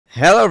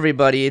Hello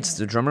everybody, it's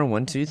the drummer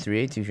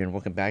 12382 here and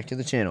welcome back to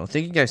the channel.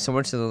 Thank you guys so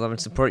much for the love and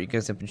support you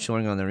guys have been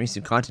showing on the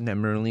recent content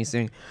I'm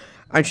releasing.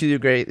 I truly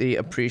greatly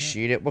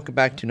appreciate it. Welcome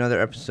back to another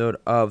episode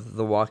of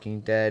The Walking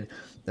Dead.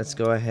 Let's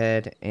go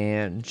ahead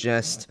and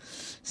just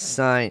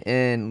sign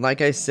in. Like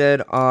I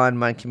said on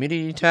my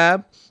community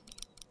tab,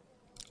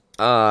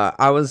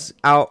 I was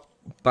out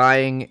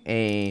buying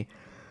a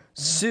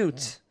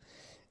suit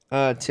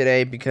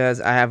today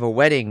because I have a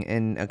wedding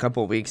in a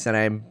couple weeks that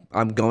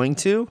I'm going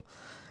to.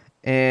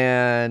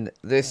 And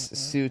this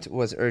suit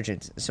was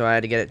urgent, so I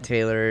had to get it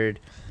tailored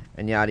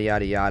and yada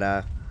yada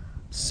yada.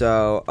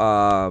 So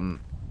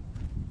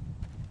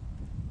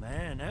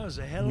man, that was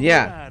a hell of a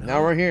ride,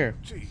 now we're here.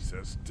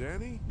 Jesus,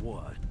 Danny.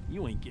 What?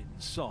 You ain't getting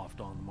soft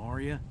on them, are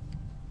ya?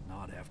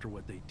 Not after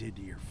what they did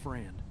to your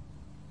friend.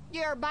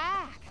 You're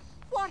back.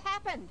 What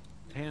happened?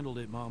 Handled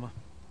it, Mama.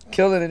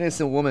 Killed an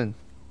innocent woman.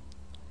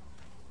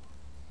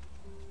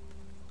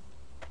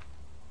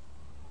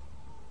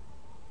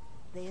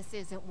 This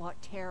isn't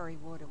what Terry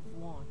would have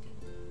wanted.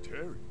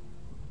 Terry?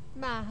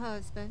 My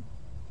husband.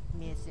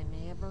 Miss him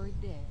every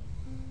day.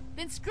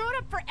 Then screw it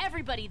up for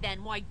everybody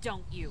then, why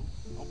don't you?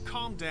 Oh,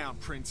 calm down,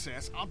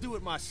 princess. I'll do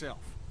it myself.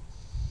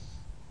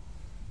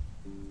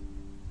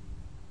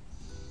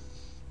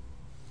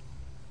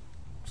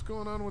 What's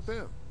going on with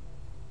them?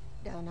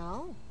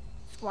 Dunno.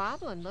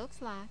 Squabbling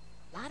looks like.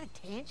 Lot of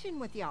tension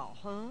with y'all,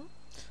 huh?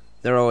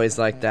 They're always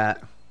like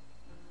that.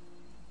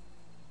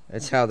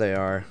 It's how they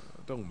are.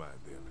 Don't mind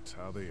them. It's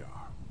how they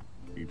are.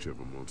 Each of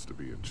them wants to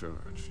be in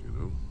charge, you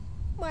know?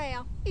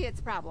 Well,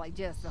 it's probably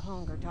just the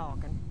hunger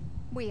talking.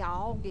 We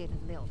all get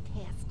a little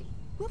testy.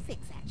 We'll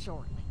fix that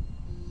shortly.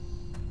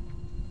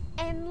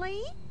 And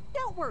Lee,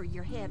 don't worry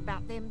your head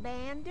about them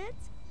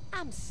bandits.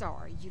 I'm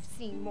sorry you've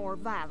seen more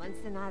violence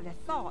than I'd have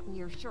thought in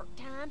your short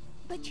time,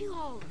 but you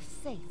all are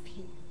safe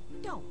here.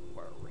 Don't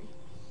worry.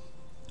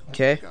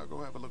 Okay. I'll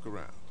go have a look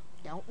around.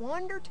 Don't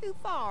wander too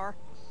far.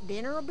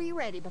 Dinner will be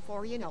ready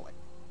before you know it.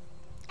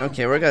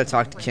 Okay, we're gonna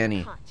talk to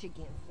Kenny. Hotch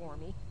again for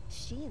me.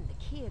 She and the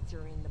kids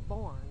are in the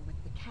barn with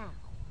the cow.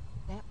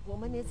 That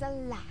woman is a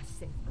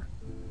lifesaver.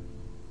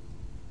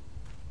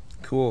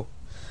 Cool.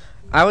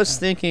 I was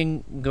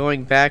thinking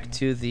going back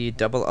to the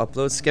double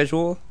upload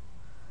schedule.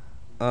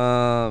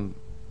 I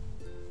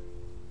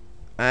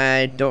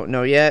don't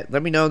know yet.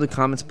 Let me know in the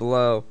comments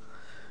below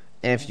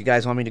if you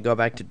guys want me to go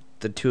back to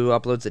the 2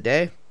 uploads a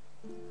day.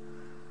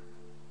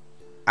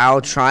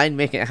 I'll try and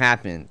make it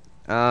happen.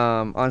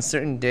 On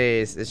certain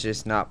days, it's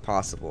just not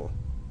possible.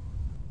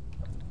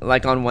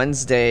 Like on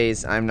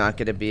Wednesdays, I'm not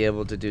going to be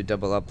able to do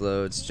double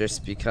uploads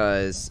just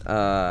because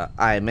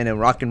I'm in a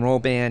rock and roll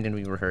band and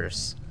we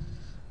rehearse.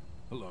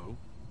 Hello.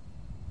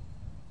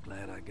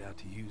 Glad I got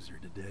to use her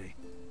today.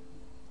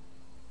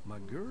 My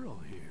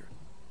girl here.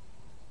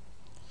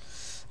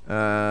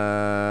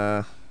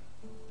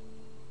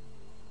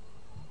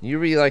 You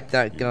really like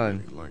that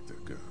gun. Really like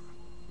that gun.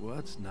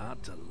 What's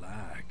not to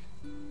like?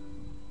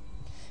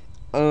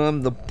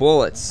 The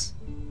bullets.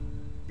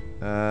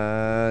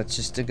 It's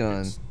just a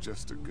gun. It's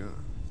just a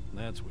gun.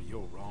 That's where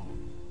you're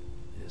wrong.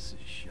 This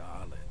is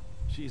Charlotte.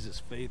 She's as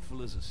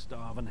faithful as a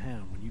starving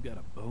hound when you got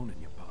a bone in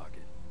your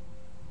pocket.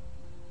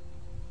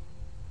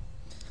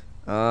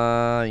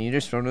 You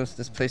just run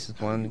this place with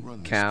one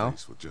Run cow.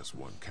 this place with just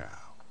one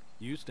cow.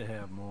 Used to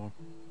have more.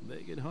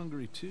 They get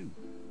hungry too.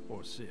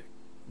 Or sick.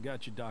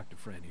 Got your doctor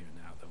friend here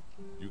now, though.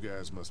 You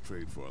guys must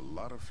trade for a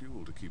lot of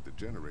fuel to keep the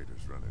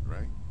generators running,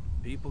 right?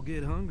 People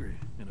get hungry,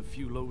 and a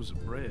few loaves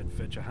of bread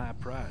fetch a high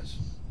price.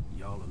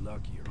 Y'all are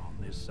luckier on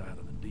this side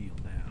of the deal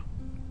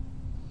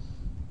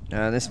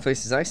now. This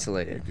place is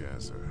isolated. You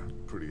guys are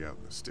pretty out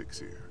in the sticks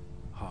here.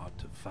 Hard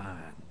to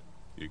find.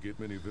 You get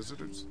many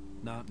visitors?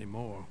 Not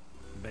anymore.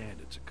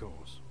 Bandits, of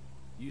course.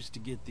 Used to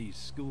get these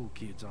school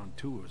kids on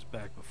tours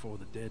back before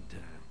the dead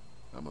time.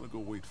 I'm gonna go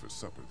wait for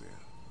supper then.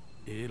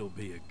 It'll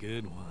be a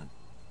good one.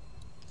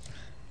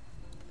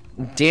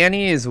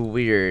 Danny is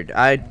weird.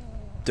 I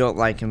don't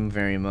like him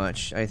very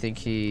much. I think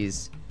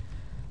he's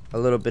a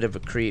little bit of a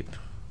creep.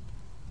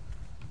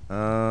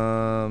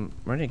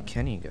 Where did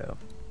Kenny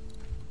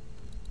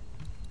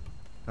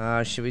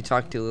go? Should we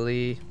talk to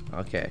Lily?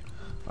 Okay.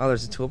 Oh,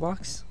 there's a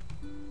toolbox?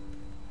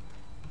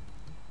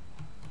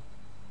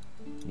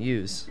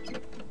 Use.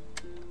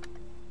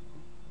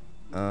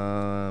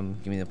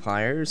 Give me the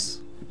pliers.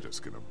 I'm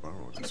just gonna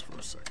borrow this for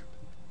a second.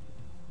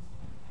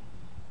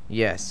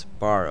 Yes,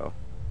 borrow.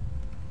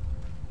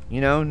 You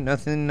know,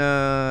 nothing,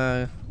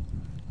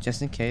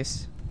 just in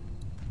case.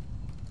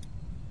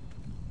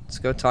 Let's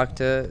go talk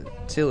to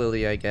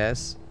Lily, I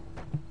guess.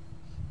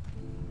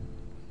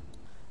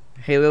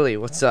 Hey, Lily,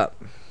 what's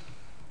up?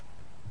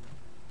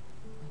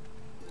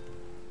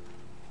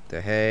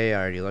 The hay, I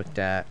already looked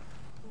at.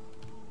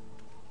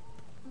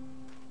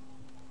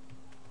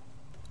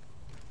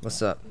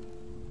 What's up?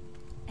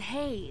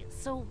 Hey,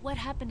 so what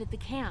happened at the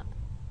camp?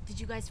 Did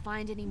you guys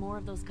find any more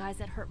of those guys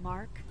that hurt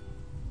Mark?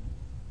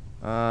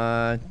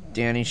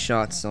 Danny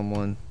shot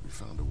someone. We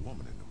found a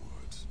woman in the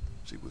woods.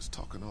 She was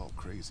talking all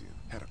crazy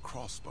and had a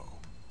crossbow.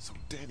 So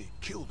Danny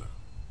killed her.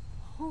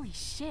 Holy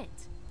shit.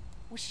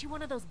 Was she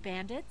one of those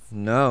bandits? I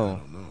No.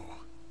 don't know.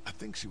 I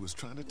think she was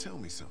trying to tell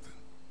me something.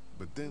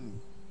 But then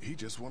he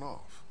just went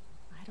off.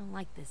 I don't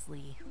like this,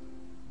 Lee.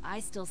 I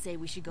still say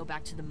we should go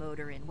back to the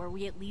motor inn, where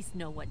we at least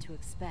know what to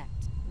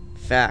expect.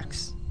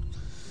 Facts.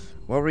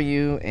 What were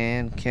you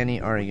and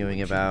Kenny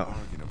arguing about?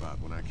 Arguing about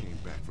when I came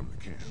back from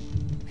the camp.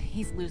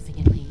 He's losing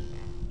it, Lee.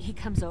 He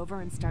comes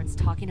over and starts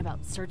talking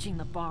about searching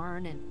the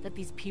barn and that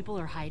these people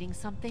are hiding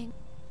something.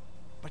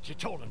 But you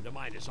told him to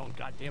mind his own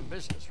goddamn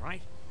business,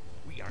 right?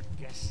 We are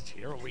guests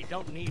here. We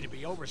don't need to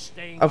be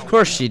overstaying. Of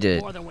course she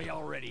did. More than we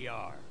already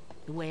are.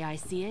 The way I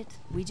see it,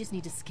 we just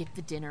need to skip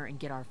the dinner and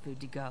get our food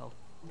to go.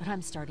 But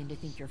I'm starting to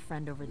think your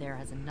friend over there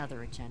has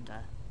another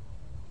agenda.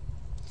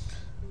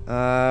 We're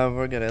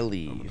gonna I'm gonna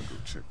leave. go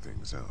check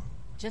things out.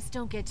 Just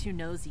don't get too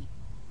nosy.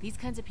 These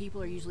kinds of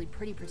people are usually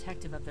pretty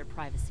protective of their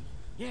privacy.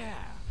 Yeah,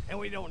 and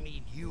we don't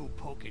need you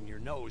poking your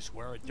nose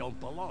where it don't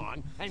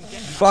belong and getting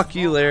Fuck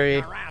you,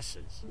 Larry. our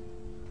asses.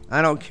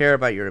 I don't care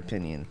about your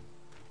opinion.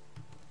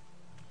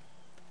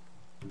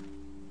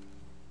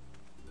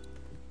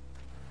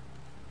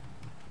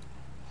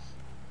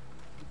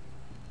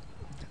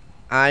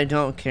 I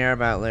don't care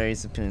about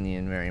Larry's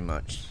opinion very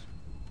much.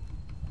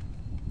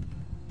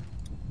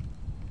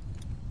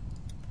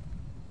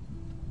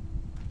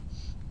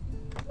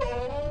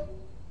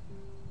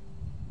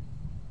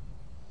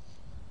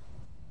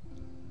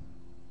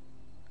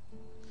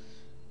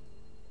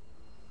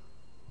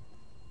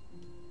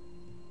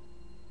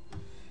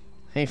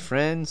 Hey,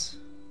 friends.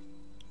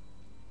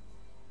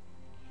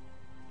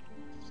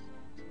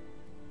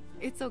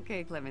 It's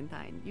okay,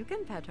 Clementine. You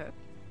can pet her.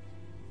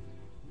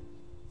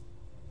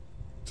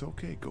 It's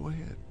okay, go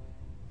ahead.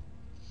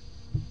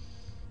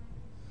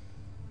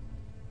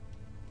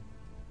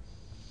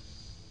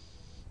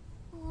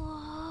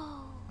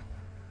 Whoa.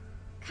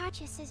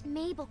 Katya says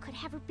Mabel could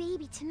have her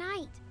baby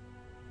tonight.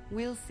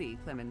 We'll see,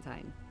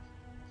 Clementine.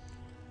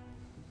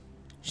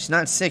 She's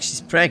not sick,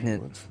 she's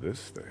pregnant. What's this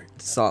thing?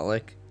 Salt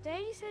Lick.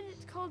 Daddy said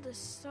it's called a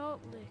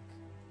salt lick.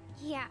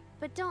 Yeah,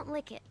 but don't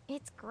lick it.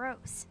 It's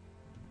gross.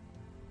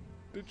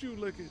 Did you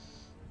lick it?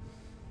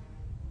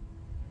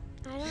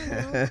 I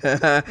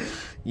don't know.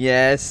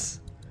 Yes.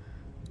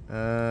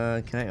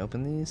 Can I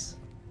open these?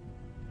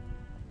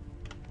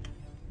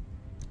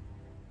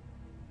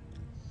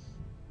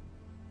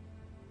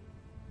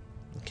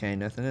 Okay,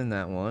 nothing in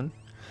that one.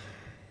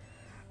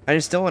 I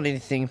just don't want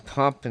anything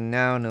popping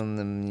out on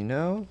them, you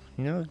know?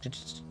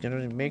 Just gotta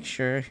make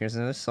sure. Here's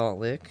another salt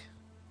lick.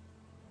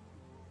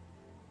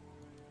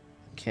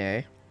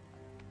 Okay.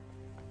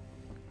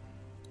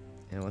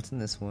 And what's in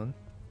this one?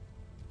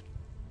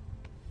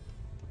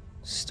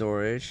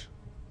 Storage.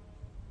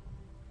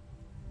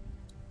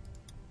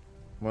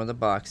 More of the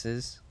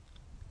boxes.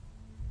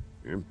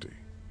 Empty.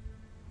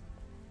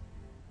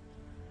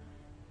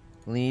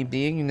 Lee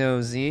being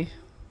nosy.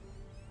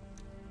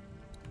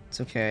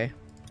 It's okay.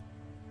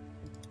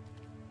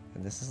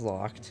 And this is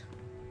locked.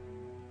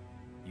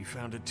 You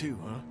found it too,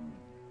 huh?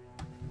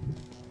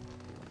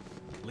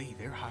 Lee,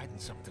 they're hiding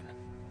something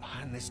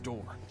behind this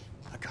door.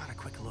 I got a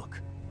quick look.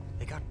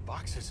 They got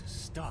boxes of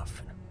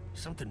stuff and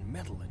something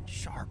metal and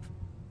sharp.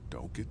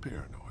 Don't get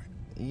paranoid.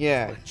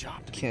 Yeah, What a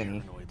job to be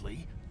Kenny. paranoid,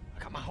 Lee. I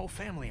got my whole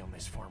family on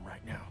this farm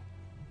right now.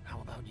 How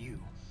about you?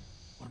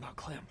 What about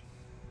Clem?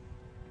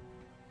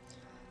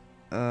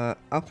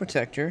 I'll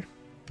protect her.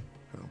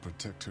 I'll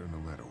protect her no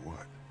matter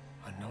what.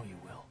 I know you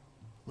will.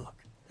 Look,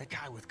 that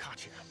guy with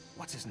Katya,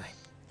 what's his name?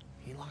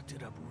 He locked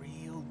it up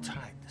real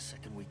tight the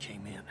second we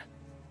came in.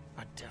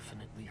 I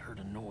definitely heard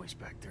a noise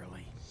back there,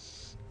 Lee.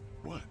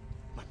 What?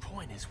 My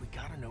point is, we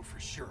gotta know for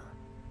sure.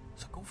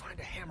 So go find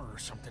a hammer or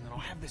something and I'll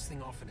have this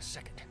thing off in a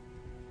second.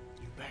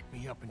 You back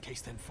me up in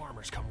case them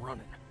farmers come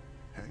running.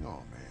 Hang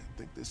on, man.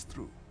 Think this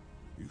through.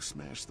 You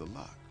smashed the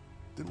lock.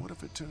 Then what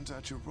if it turns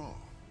out you're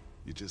wrong?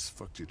 You just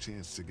fucked your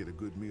chance to get a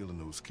good meal in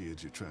those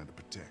kids you're trying to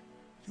protect.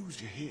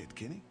 Use your head,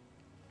 Kenny.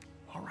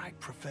 All right,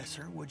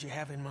 Professor, what'd you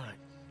have in mind?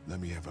 Let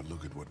me have a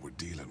look at what we're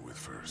dealing with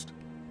first.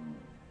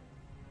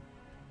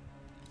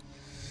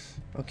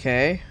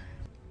 Okay.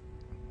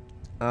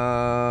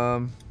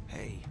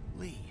 Hey,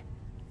 Lee,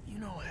 you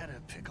know how to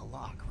pick a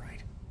lock,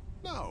 right?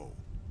 No.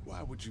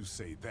 Why would you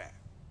say that?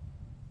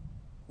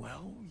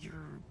 Well,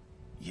 you're,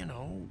 you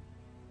know,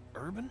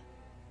 urban?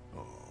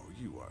 Oh,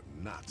 you are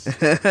not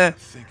safe. I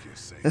think you're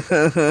safe.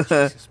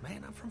 Jesus,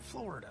 man, I'm from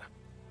Florida.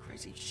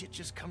 Crazy shit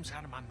just comes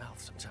out of my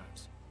mouth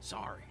sometimes.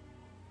 Sorry.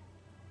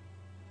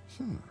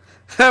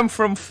 I'm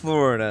from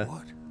Florida.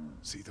 What?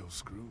 See those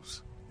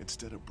screws?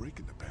 Instead of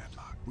breaking the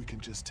padlock, we can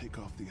just take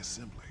off the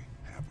assembly,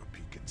 have a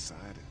peek inside,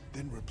 and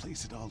then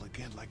replace it all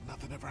again like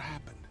nothing ever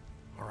happened.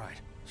 All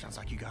right, sounds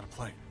like you got a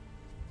plan.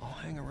 I'll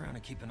hang around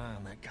and keep an eye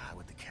on that guy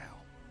with the cow.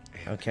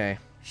 And, Okay.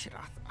 shit,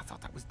 I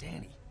thought that was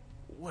Danny.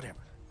 Whatever.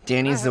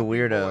 Danny's the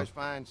weirdo. Boys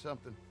find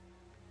something.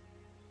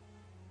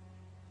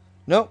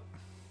 Nope.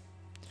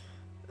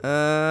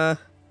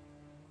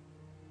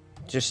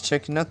 Just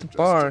checking out the Just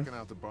barn. checking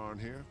out the barn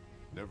here.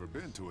 Never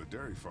been to a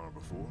dairy farm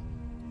before.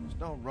 Just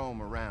don't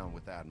roam around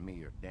without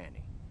me or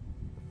Danny.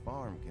 The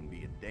farm can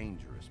be a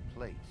dangerous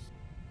place.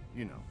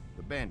 You know,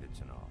 the bandits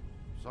and all.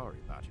 Sorry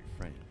about your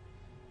friend.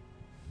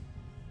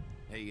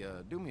 Hey,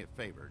 do me a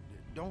favor.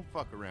 Don't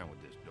fuck around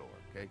with this door,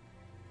 okay?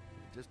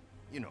 Just,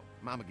 you know,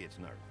 Mama gets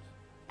nervous.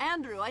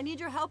 Andrew, I need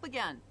your help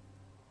again.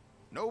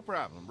 No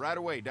problem. Right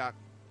away, Doc.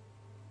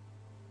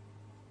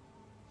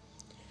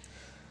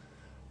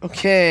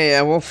 Okay,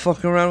 I won't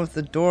fuck around with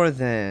the door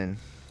then.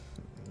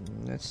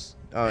 Let's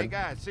Hey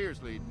guys,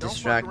 seriously, don't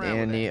distract fuck around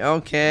with Andy. that.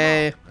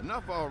 Okay. Come on,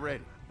 enough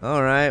already.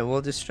 Alright,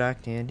 we'll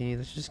distract Andy.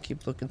 Let's just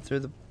keep looking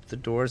through the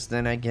doors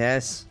then, I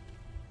guess.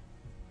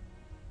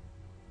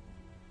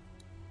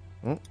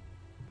 Oh.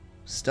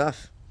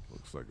 Stuff.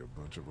 Looks like a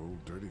bunch of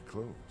old dirty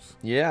clothes.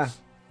 Yeah.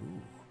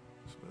 Ooh,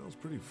 smells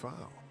pretty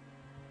foul.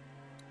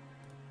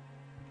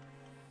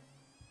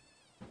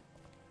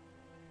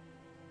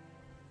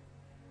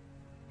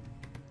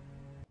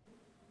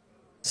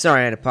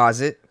 Sorry, I had to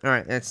pause it.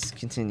 Alright, let's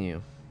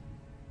continue.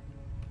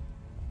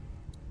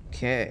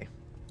 Okay.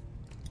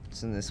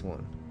 What's in this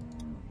one?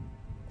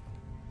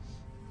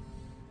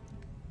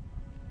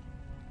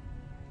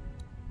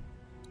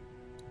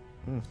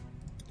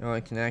 Oh, I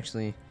can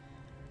actually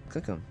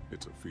click them.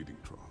 It's a feeding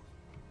trough.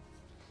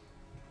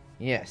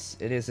 Yes,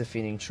 it is a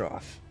feeding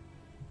trough.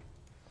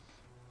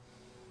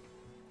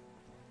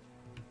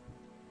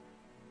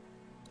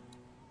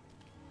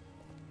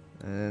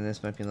 And then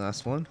this might be the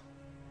last one.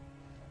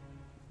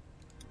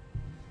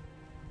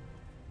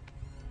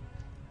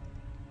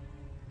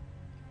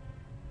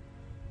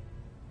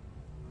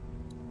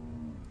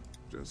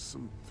 Just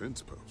some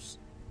fence posts.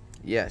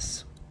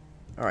 Yes.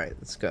 Alright,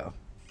 let's go.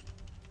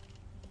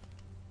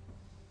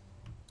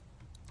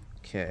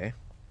 Okay.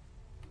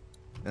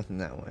 Nothing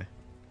that way.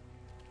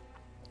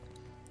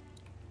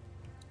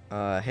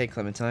 Hey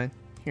Clementine.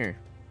 Here.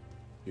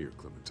 Here,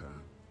 Clementine.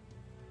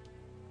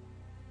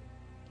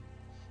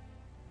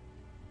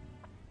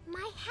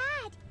 My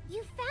hat!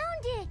 You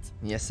found it!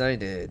 Yes, I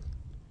did.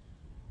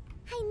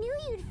 I knew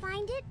you'd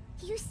find it.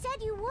 You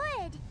said you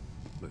would.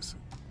 Listen,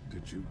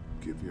 did you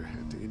give your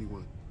hat to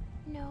anyone?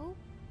 No,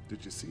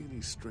 Did you see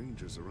any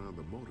strangers around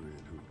the motor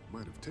inn who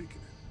might have taken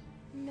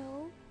it?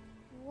 no.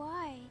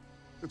 Why?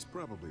 It's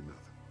probably nothing.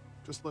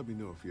 Just let me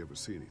know if you ever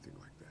see anything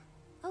like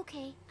that.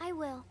 Okay, I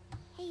will.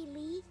 Hey,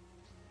 Lee.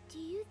 Do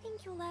you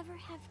think you'll ever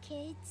have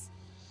kids?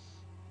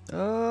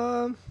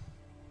 I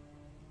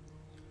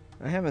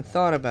haven't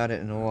thought about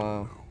it in a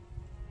while.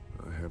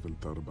 No, I haven't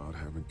thought about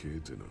having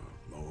kids in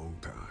a long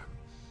time.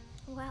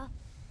 Well,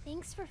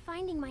 thanks for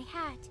finding my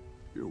hat.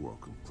 You're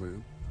welcome,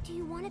 Clem. Do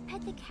you want to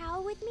pet the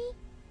cow with me?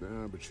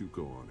 Nah, but you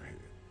go on ahead.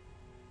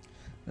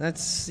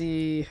 Let's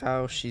see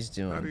how she's How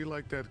do doing. you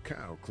like that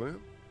cow,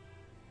 Clem?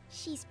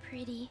 She's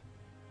pretty.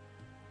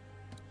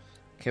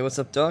 Okay, what's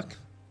up, Doc?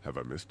 Have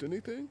I missed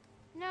anything?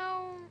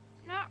 No,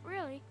 not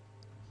really.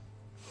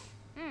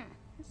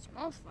 It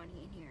smells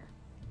funny in here.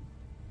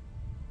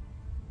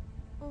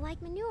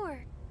 Like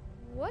manure.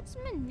 What's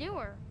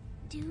manure?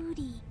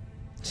 Duty.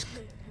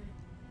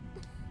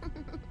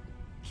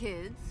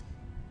 Kids?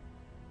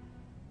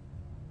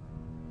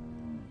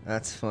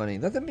 That's funny.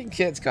 Let them be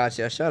kids,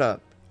 Katya. Shut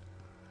up.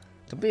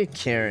 Don't be a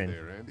Karen. Hey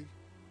there, Andy.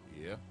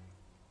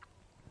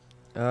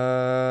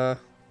 Yeah?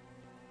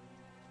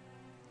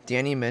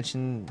 Danny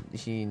mentioned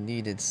he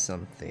needed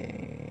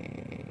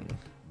something.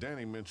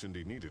 Danny mentioned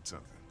he needed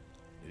something.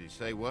 Did he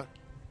say what?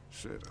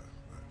 Shit,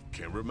 I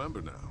can't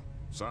remember now.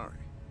 Sorry.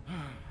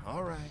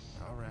 All right.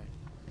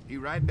 Be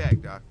right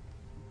back, Doc.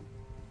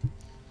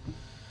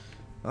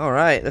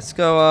 Alright, let's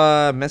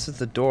go mess with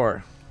the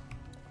door.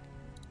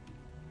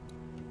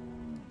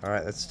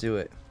 Alright, let's do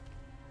it.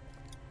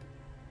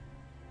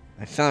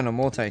 I found a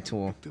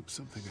multi-tool. Picked up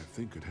something I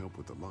think could help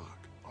with the lock.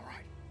 All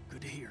right,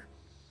 good to hear.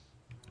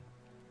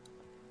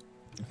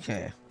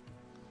 Okay.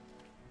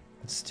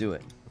 Let's do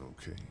it.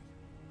 Okay,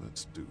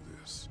 let's do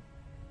this.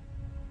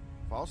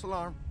 False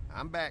alarm.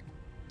 I'm back.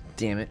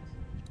 Damn it.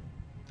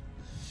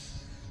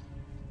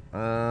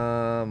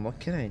 What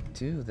can I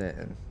do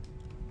then?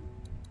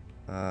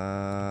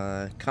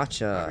 How do you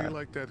Katya.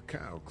 like that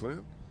cow,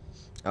 Clem?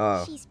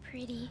 Oh. She's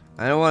pretty.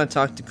 I don't want to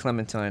talk to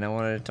Clementine. I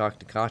wanted to talk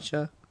to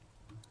Katya.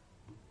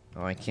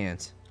 Oh, I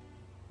can't.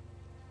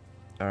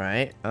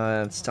 Alright,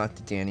 let's talk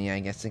to Danny, I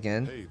guess,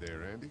 again. Hey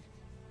there, Andy.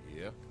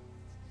 Yeah?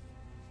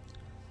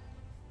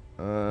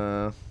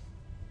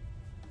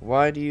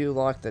 Why do you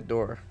lock the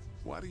door?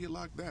 Why do you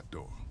lock that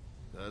door?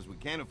 Because we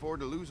can't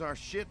afford to lose our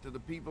shit to the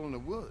people in the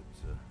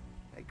woods.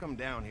 They come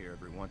down here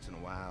every once in a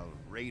while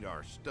and raid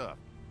our stuff,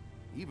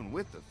 even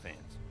with the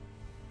fence.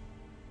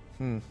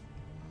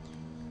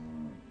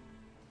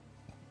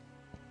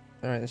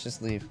 Alright, let's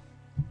just leave.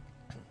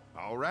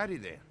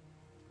 Alrighty then.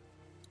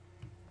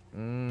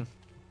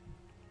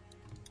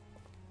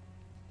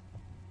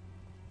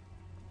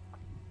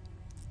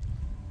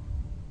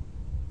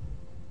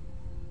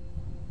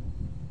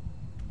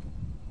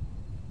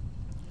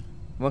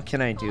 What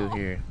can I do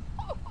here?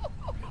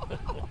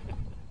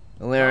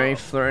 Larry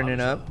flirting it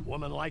up. A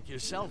woman like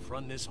yourself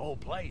run this whole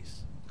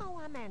place. Oh,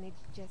 I managed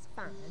just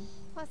fine.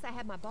 Plus, I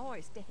had my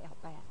boys to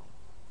help out.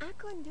 I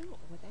couldn't do it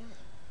without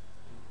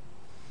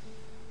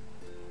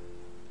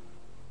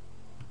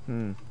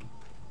them.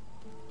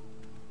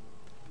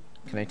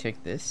 Can I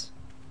take this?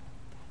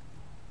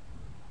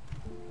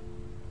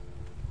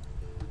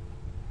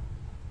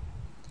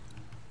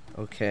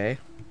 Okay.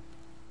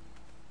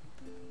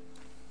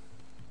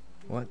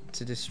 What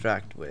to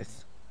distract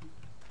with?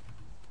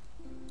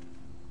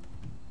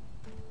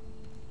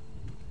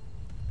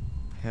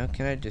 How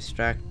can I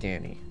distract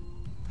Danny?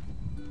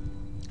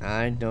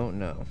 I don't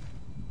know.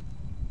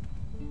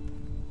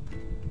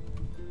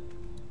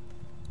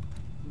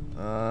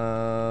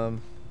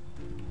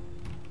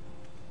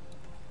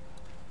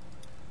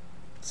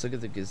 Let's look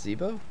at the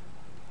gazebo.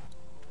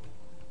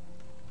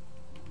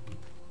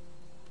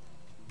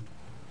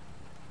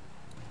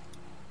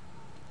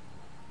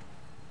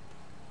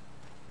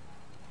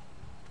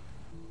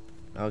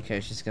 Okay,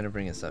 she's gonna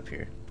bring us up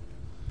here.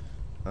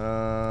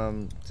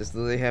 Does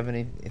Lily have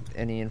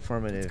any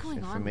informative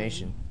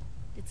information? On,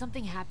 did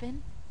something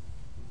happen?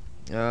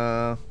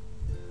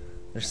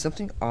 There's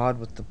something odd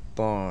with the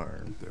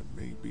barn. There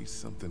may be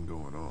something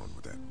going on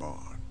with that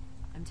barn.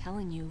 I'm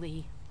telling you,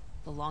 Lee.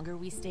 The longer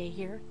we stay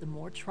here, the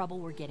more trouble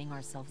we're getting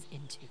ourselves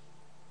into.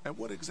 And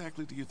what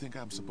exactly do you think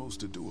I'm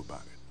supposed to do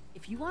about it?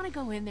 If you want to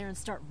go in there and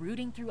start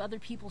rooting through other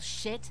people's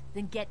shit,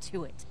 then get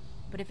to it.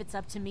 But if it's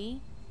up to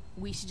me,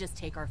 we should just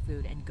take our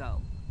food and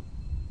go.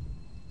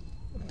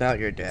 About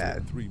your dad.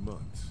 It's been 3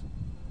 months.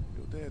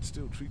 Your dad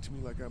still treats me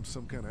like I'm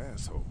some kind of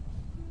asshole.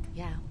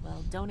 Yeah,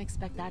 well, don't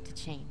expect that to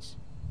change.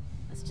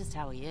 That's just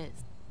how he is.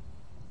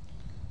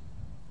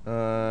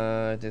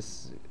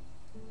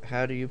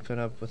 How do you put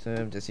up with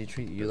him? Does he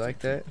treat you like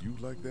that? You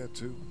like that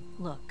too?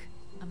 Look,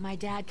 my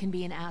dad can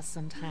be an ass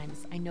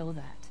sometimes, I know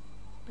that.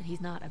 But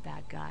he's not a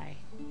bad guy.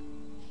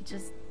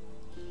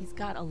 He's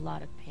got a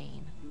lot of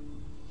pain.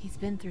 He's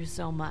been through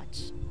so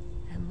much,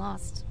 and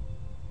lost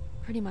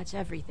pretty much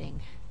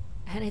everything.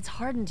 And it's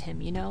hardened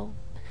him, you know?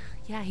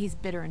 Yeah, he's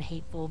bitter and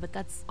hateful, but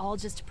that's all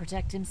just to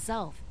protect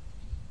himself.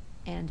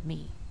 And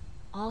me.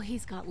 All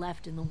he's got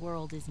left in the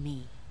world is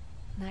me.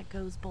 And that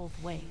goes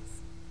both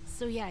ways.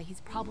 So yeah,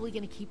 he's probably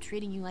gonna keep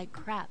treating you like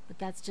crap, but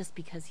that's just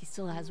because he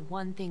still has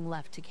one thing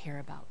left to care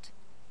about.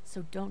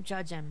 So don't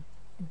judge him.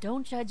 And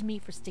don't judge me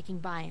for sticking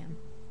by him.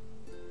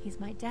 He's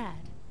my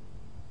dad.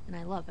 And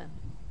I love him.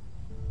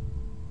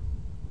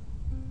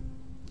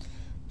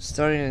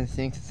 Starting to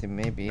think that they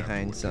may be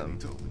behind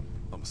something.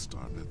 I'm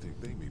starting to think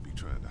they may be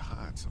trying to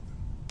hide something.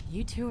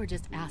 You two are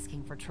just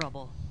asking for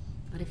trouble.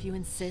 But if you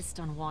insist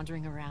on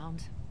wandering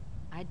around,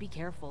 I'd be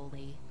careful,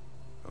 Lee.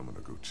 I'm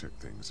gonna go check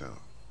things out.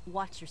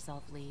 Watch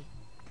yourself, Lee.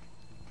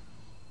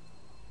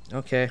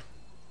 Okay.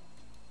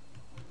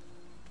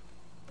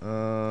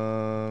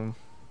 I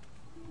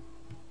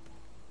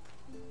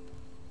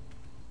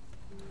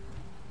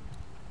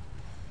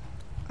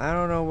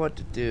don't know what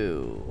to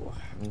do.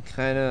 I'm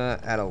kinda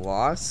at a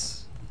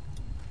loss.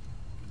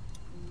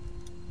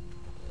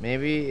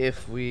 Maybe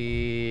if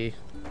we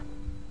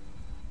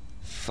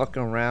fuck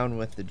around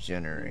with the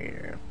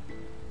generator.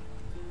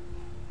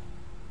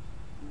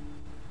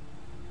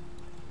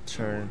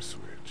 Turn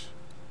switch.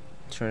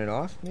 Turn it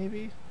off,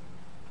 maybe?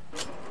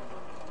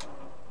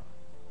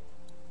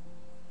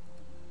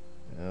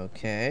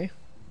 Okay.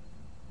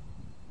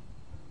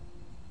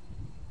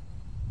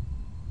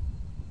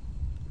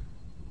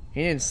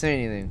 He didn't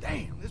say anything.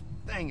 Damn, this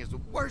thing is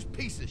the worst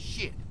piece of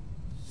shit.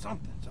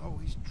 Something's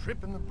always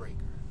tripping the breaker.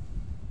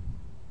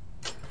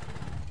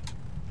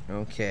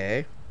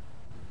 Okay.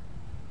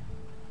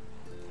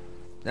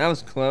 That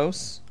was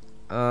close.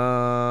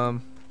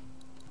 Let's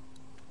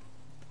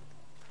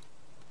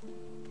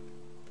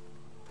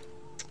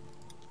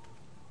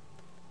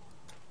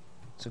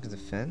look at the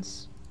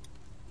fence.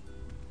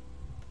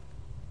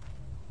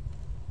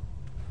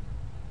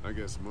 I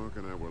guess Mark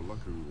and I were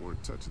lucky we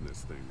weren't touching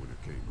this thing when it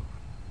came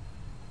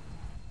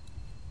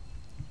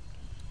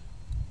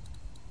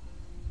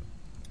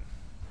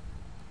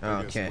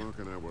on. Okay. Mark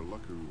and I were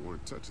lucky we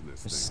weren't touching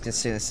this I'm thing. just gonna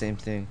say the same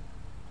thing.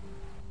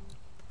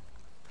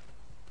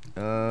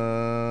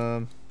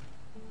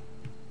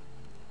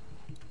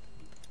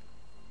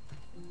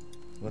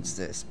 What's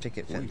this?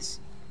 Picket fence.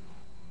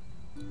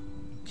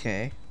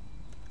 Okay.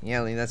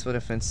 Yeah, Lee, that's what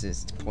a fence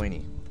is. It's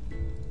pointy.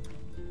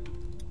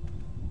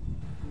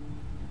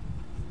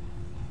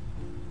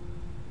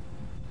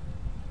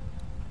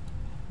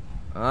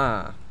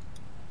 Ah.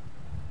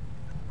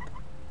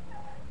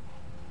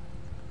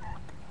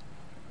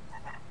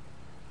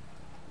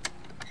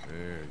 There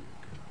you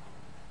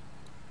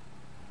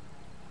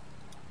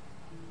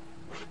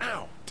go.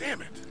 Ow!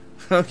 Damn it!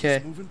 Okay.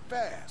 It's moving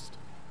fast.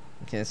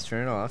 Okay, let's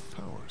turn it off.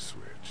 Power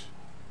switch.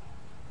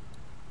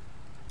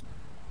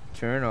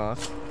 Turn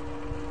off.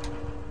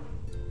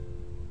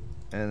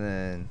 And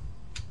then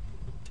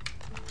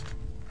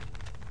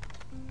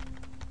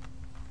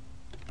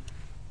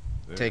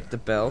There, take the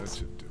belt. That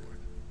should do it.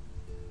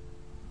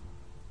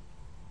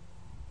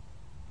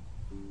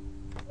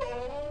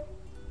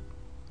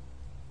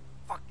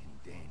 Fucking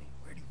Danny,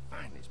 where'd he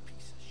find this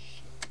piece of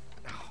shit?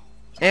 Oh,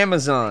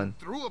 Amazon.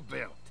 threw a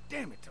belt.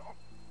 Damn it.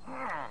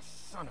 Oh,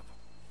 son of a...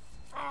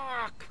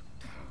 Fuck.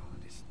 Oh,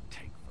 this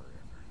take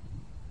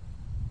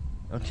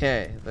forever.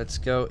 Okay, let's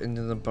go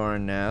into the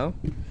barn now.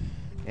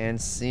 and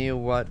see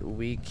what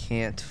we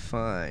can't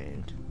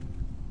find.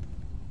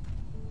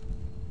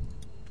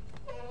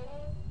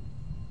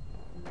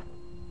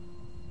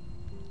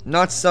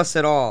 Not sus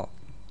at all.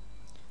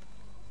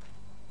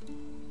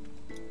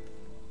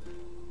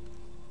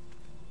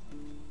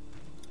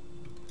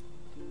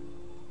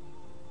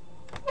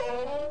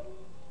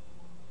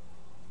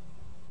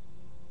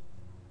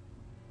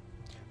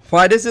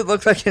 Why does it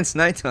look like it's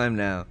nighttime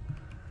now?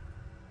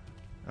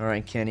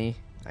 Alright, Kenny.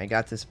 I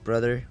got this,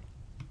 brother.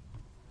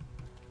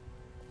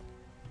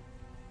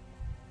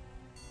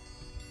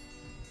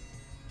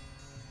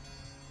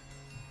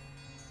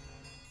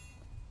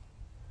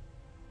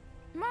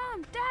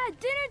 Mom, Dad,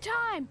 dinner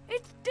time!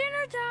 It's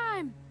dinner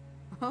time!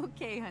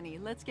 Okay, honey,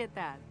 let's get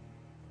that.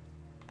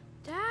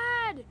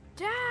 Dad!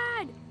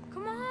 Dad!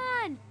 Come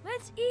on!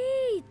 Let's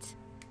eat!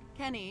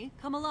 Kenny,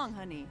 come along,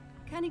 honey.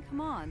 Kenny, come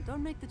on.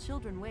 Don't make the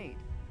children wait.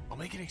 I'll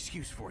make an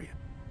excuse for you.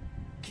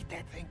 Get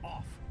that thing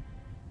off.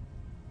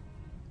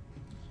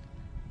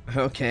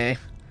 Okay.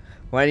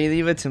 Why do you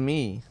leave it to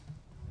me?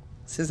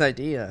 It's his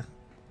idea.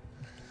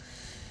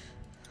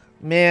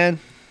 Man.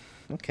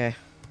 Okay.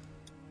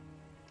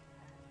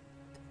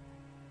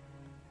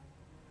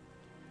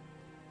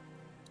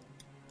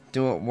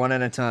 Do it one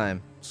at a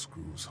time.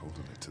 Screws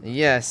holding it to the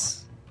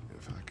Yes. door.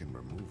 If I can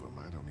remove them,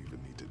 I don't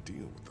even need to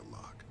deal with the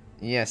lock.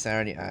 Yes, I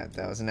already.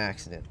 That was an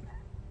accident.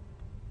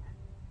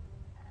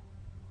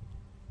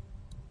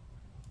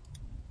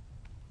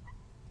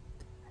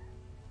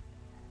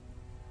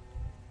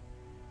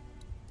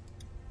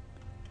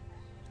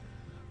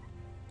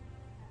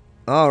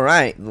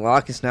 Alright, the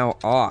lock is now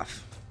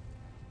off.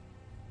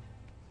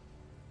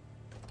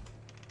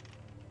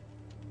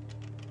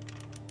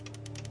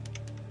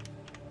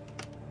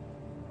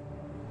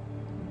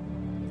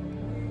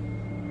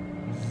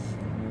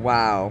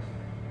 Wow.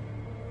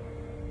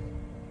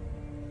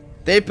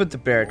 They put the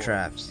bear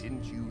traps.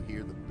 Didn't you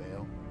hear the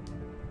bell?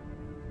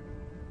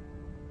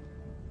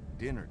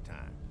 Dinner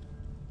time.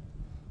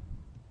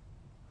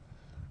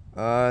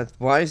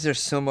 Why is there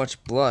so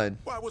much blood?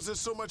 Why was there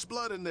so much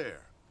blood in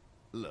there?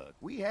 Look,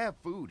 we have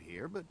food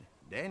here, but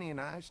Danny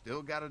and I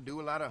still gotta do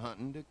a lot of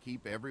hunting to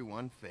keep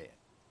everyone fed.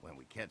 When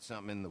we catch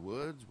something in the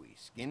woods, we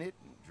skin it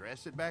and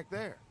dress it back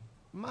there.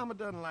 Mama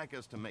doesn't like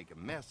us to make a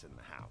mess in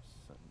the house,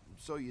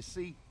 so you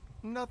see,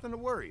 nothing to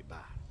worry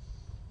about.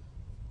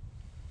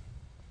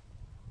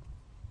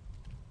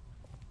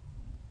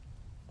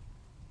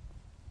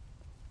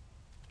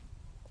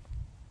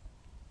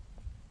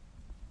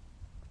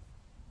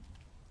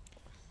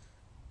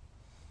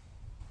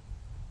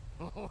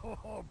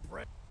 Oh,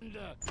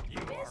 Brenda, you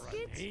are an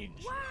Biscuits?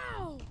 angel.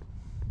 Wow!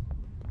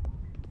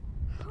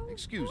 Oh,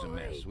 Excuse the boy.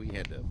 mess. We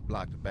had to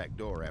block the back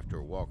door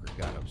after Walker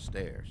got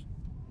upstairs.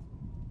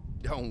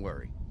 Don't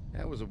worry.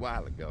 That was a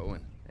while ago,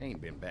 and I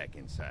ain't been back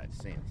inside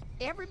since.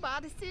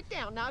 Everybody sit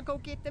down. Now go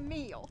get the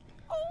meal.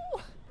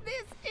 Oh,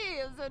 this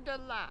is a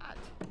delight.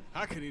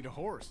 I could eat a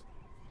horse.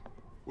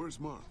 Where's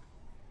Mark?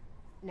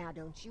 Now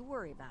don't you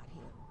worry about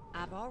him.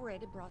 I've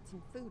already brought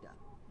some food up.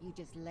 You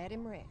just let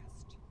him rest.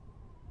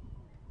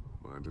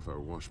 Mind if I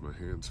wash my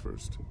hands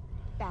first?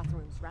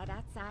 Bathroom's right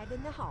outside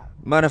in the hall.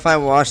 Mind if I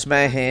wash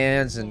my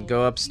hands and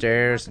go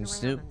upstairs and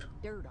Walking around snoop? in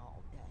the dirt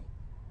all day.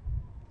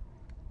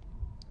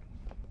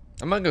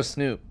 I'm gonna go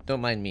snoop.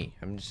 Don't mind me.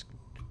 I'm just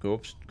go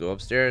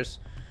upstairs,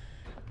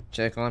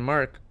 check on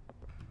Mark.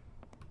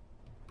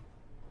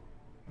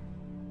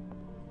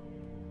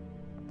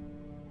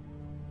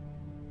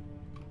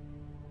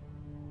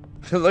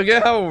 Look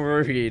at how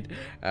worried.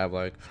 I'm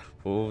like,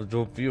 oh,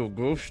 don't be a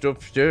ghost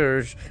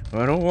upstairs.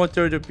 I don't want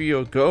there to be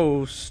a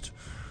ghost.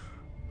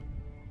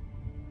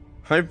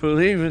 I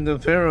believe in the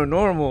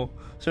paranormal.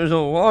 There's a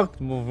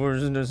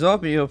walkmovers in the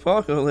zombie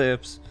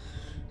apocalypse.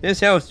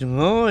 This house is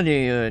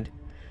haunted.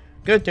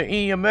 Get the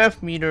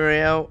EMF meter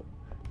out.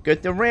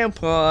 Get the RAM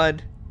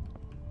pod.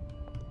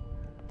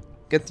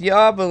 Get the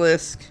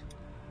obelisk.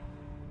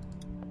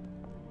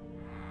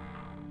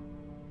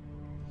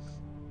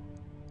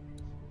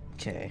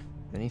 Okay.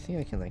 Anything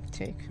I can like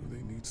take? What do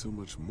they need so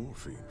much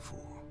morphine for?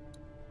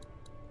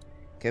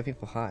 Get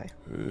people high.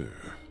 Ugh,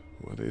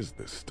 what is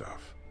this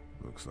stuff?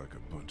 Looks like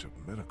a bunch of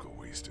medical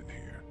waste in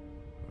here.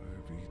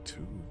 IV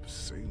tubes,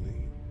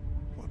 saline.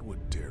 What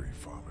would dairy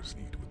farmers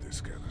need with this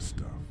kind of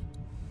stuff?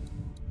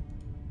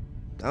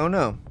 I don't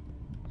know.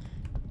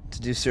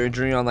 To do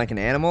surgery on like an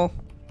animal?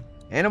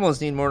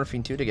 Animals need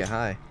morphine too to get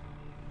high.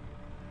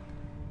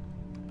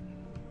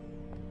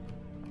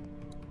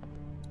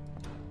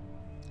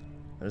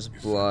 There's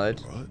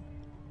blood.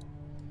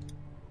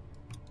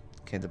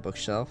 Okay, the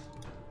bookshelf.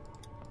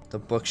 The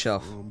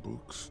bookshelf. Drum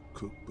books,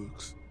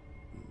 cookbooks.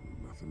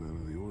 Nothing out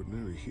of the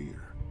ordinary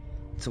here.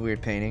 It's a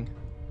weird painting.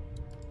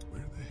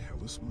 Where the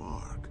hell is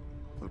Mark?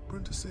 But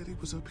Brenda said he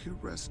was up here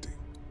resting.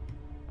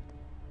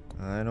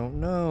 I don't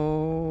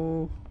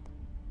know.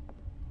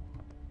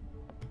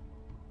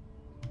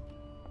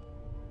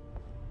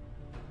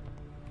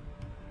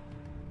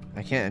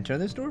 I can't enter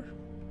this door?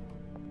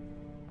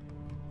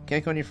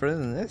 Can't go any further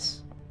than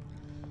this?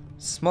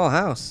 Small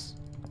house.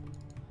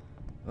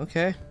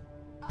 Okay.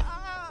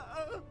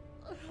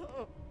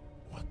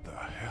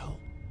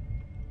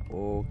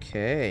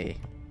 Okay.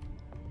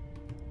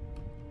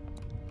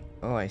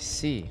 Oh, I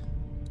see.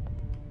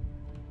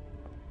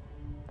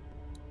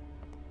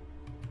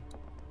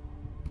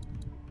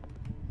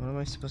 What am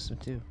I supposed to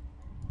do?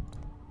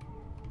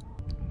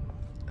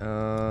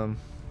 Farm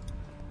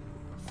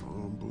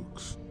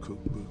books,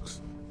 cookbooks.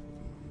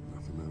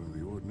 Nothing out of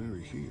the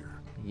ordinary here.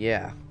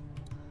 Yeah.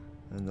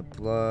 And the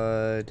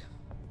blood.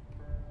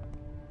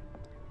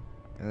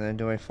 And then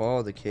do I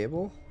follow the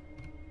cable?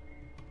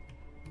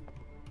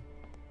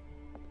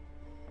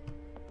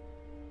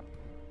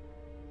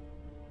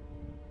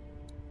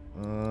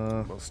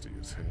 Musty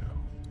as hell.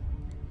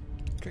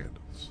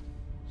 Candles.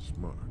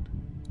 Smart.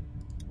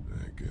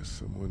 I guess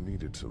someone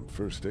needed some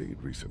first aid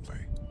recently.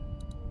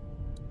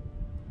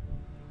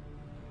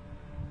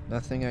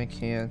 Nothing I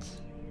can't.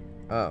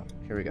 Oh,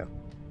 here we go.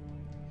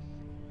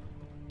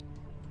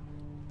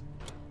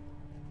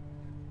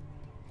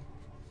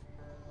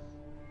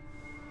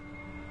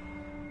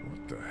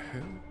 What the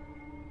hell?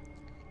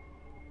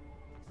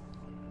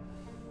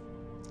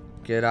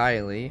 Good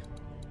eye, Lee.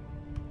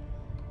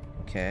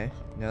 Okay,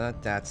 now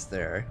that that's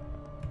there.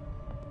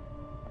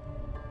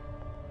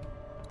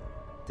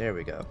 There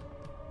we go.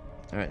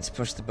 Alright, let's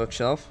push the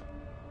bookshelf.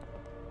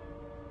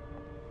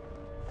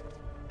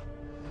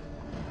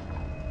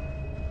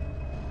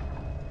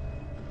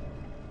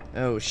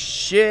 Oh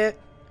shit!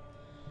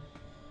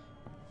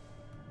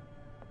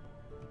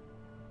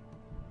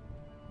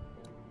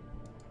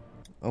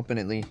 Open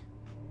it, Lee.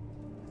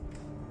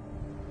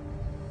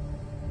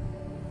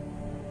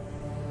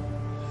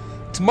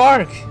 It's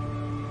Mark!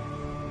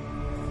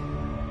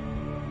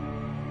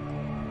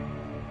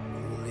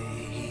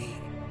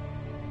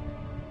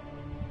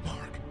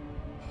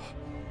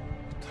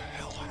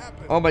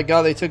 Oh my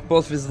god, they took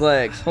both of his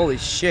legs. Holy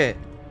shit.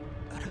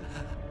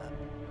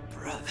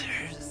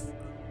 Brothers.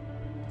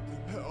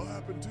 What the hell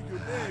happened to your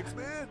legs,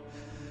 man?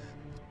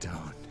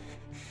 Don't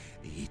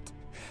eat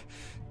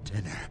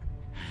dinner.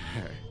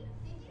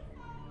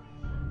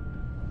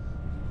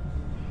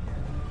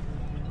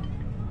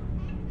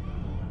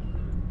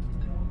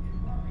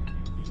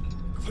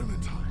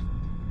 Clementine.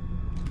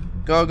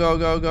 Go, go,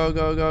 go, go,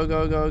 go, go,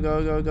 go, go, go,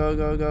 go, go,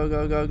 go, go, go,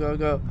 go, go,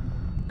 go.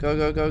 Go,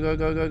 go, go, go,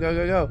 go, go, go,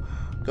 go, go.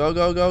 Go,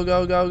 go, go,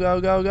 go, go, go,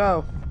 go,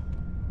 go.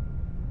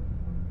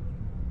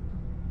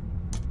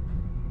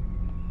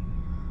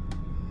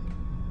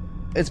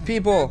 It's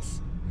people.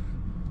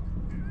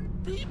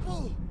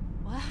 People.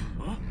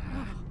 What?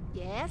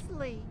 Yes,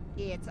 Lee.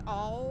 It's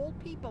all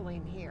people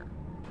in here.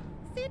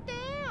 Sit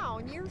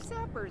down. Your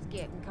supper's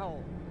getting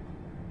cold.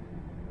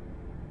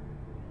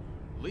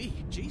 Lee,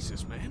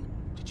 Jesus, man.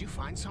 Did you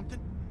find something?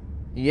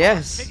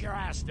 Yes. Sit your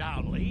ass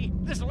down, Lee.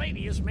 This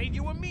lady has made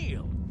you a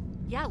meal.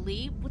 Yeah,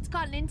 Lee, what's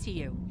gotten into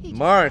you?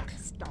 Mark.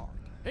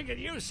 He could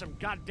use some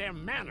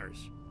goddamn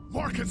manners.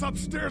 Mark is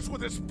upstairs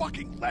with his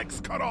fucking legs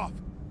cut off.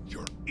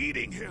 You're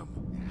eating him.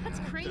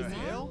 That's crazy. The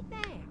hell?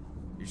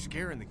 You're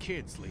scaring the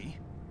kids, Lee.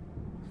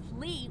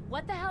 Lee,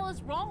 what the hell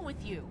is wrong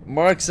with you?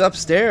 Mark's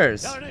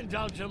upstairs. Don't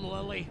indulge him,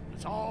 Lily.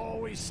 There's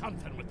always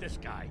something with this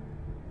guy.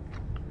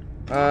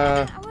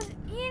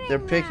 They're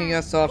picking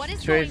us off to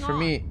trade for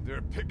meat.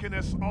 They're picking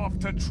us off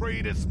to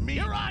trade as meat.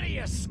 You're out of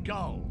your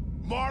skull.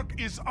 Mark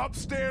is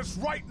upstairs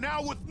right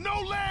now with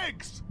no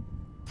legs.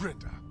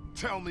 Brenda,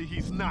 tell me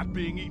he's not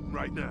being eaten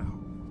right now.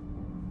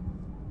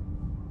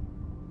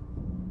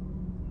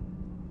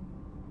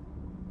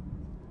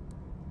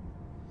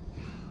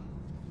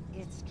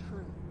 It's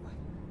true.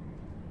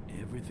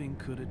 Everything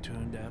could have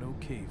turned out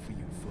okay for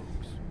you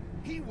folks.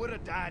 He would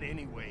have died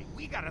anyway.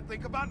 We gotta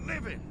think about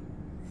living.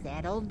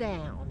 Settle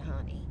down,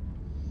 honey.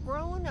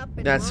 Growing up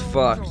in That's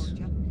rural fucked.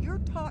 Georgia, you're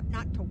taught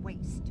not to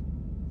waste.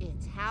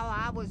 It's how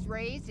I was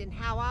raised and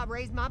how I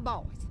raised my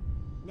boys.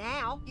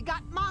 Now, you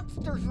got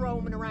monsters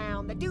roaming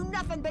around that do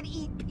nothing but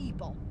eat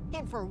people.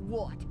 And for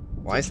what?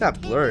 Why is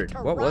that blurred?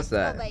 What was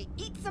that? They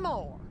eat some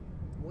more.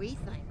 We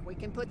think we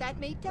can put that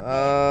meat to bed.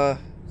 Oh,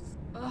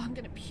 I'm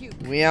gonna puke.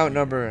 We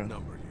outnumber.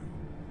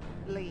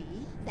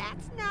 Lee,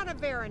 that's not a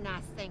very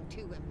nice thing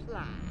to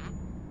imply.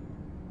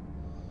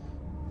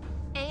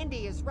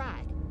 Andy is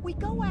right. We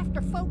go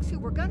after folks who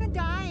were gonna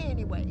die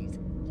anyways,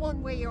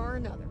 one way or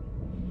another.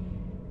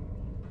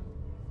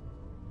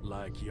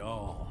 Like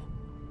y'all.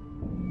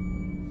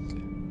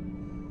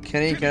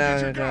 Kenny,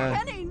 can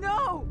I? Kenny,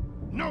 no!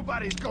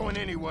 Nobody's going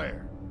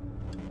anywhere.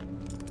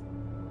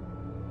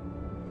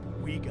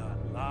 We got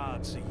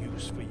lots of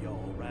use for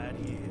y'all right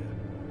here.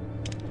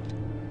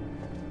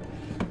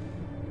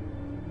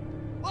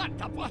 What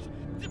the what?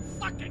 The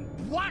fucking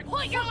what?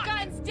 Put your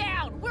guns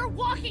down! We're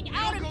walking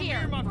out of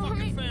here!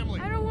 Mommy,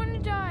 I don't want to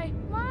die.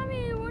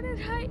 Mommy, what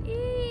did I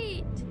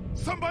eat?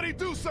 Somebody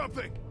do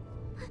something!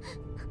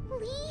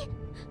 Lee?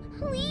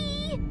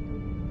 Lee?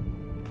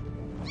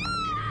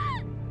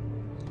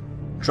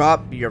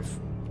 Drop your.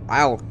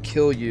 I'll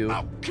kill you.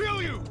 I'll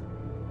kill you!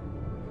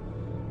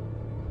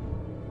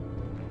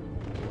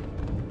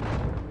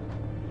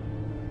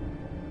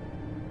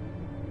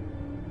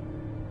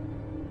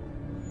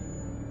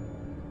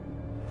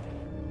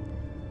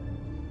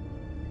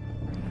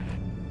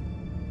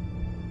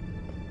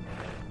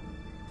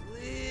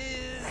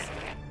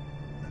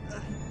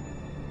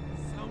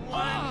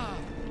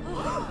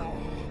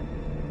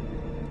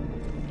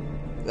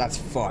 That's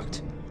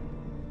fucked.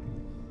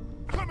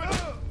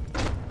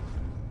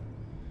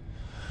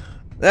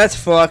 That's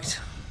fucked.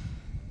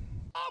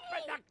 Open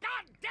the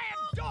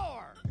goddamn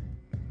door!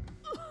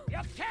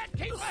 You can't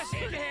keep us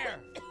in here!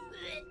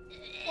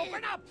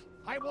 Open up!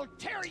 I will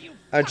tear you.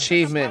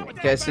 Achievement.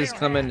 Guess who's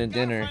coming to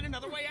dinner? Find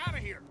another way out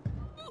of here.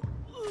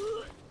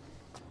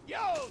 You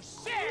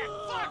sick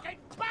fucking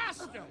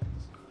bastards!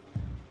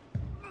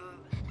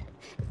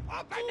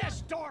 Open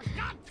this door,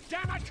 god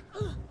damn it!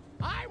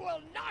 I will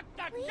knock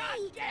the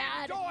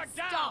goddamn door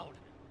down!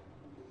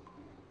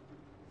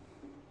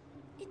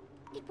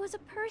 It was a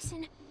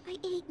person. I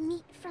ate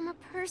meat from a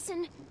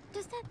person.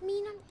 Does that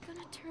mean I'm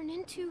gonna turn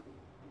into...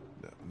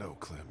 No,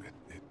 Clem,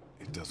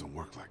 it doesn't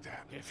work like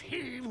that. If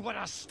he would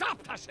have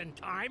stopped us in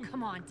time...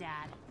 Come on,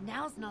 Dad.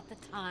 Now's not the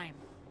time.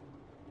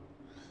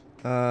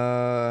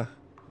 Are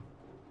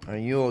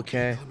you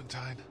okay?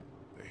 Clementine?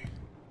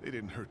 They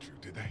didn't hurt you,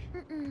 did they?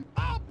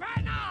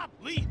 Open up!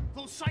 Lee,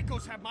 those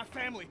psychos have my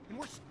family, and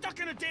we're stuck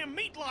in a damn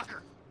meat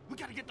locker. We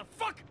gotta get the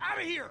fuck out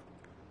of here.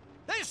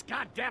 This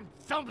goddamn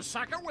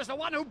thumbsucker was the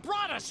one who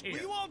brought us here! Will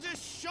you all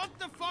just shut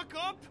the fuck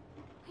up?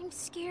 I'm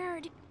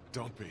scared.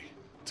 Don't be.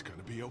 It's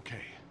gonna be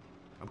okay.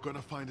 I'm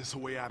gonna find us a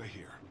way out of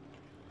here.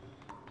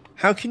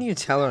 How can you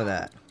tell her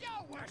that?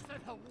 You're worse than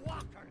the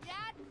walkers!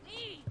 Dad,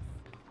 please!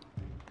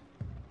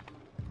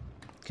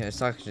 Okay,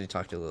 let's actually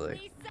talk to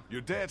Lily.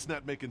 Your dad's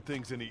not making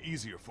things any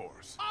easier for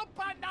us.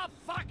 Open the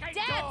fucking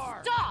Dad, door!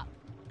 stop!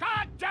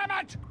 God damn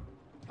it!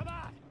 Come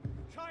on,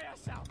 show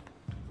yourself.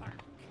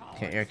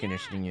 Okay, air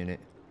conditioning unit.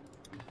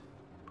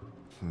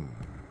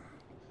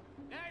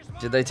 There's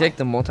Did they take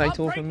the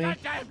multi-tool I'll from break me?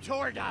 that damn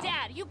door down.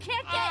 Dad, you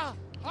can't get...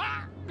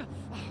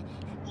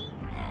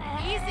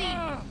 Easy!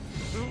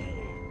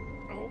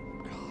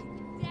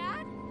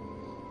 Dad?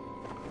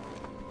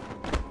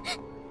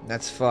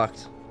 That's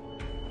fucked.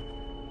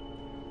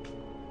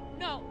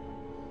 No!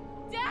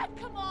 Dad,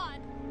 come on!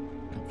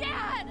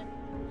 Dad!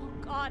 Oh,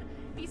 God.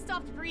 He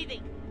stopped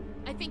breathing.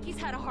 I think he's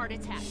had a heart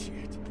attack.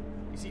 Shit.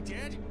 Is he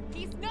dead?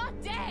 He's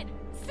not dead!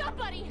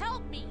 Somebody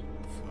help me!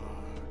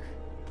 Fuck.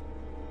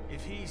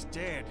 If he's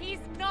dead... He's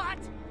not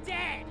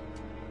dead!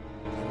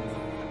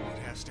 What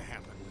has to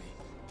happen, Lee?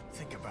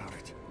 Think about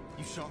it.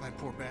 You saw that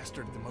poor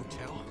bastard at the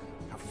motel?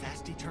 How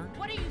fast he turned?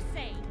 What are you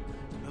saying?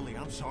 Lily,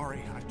 I'm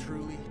sorry. I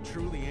truly,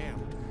 truly am.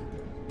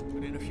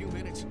 But in a few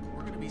minutes,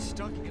 we're gonna be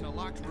stuck in a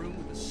locked room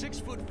with a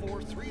 6'4",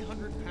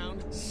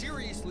 300-pound,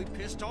 seriously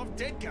pissed off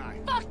dead guy.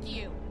 Fuck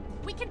you!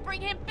 We can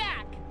bring him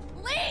back!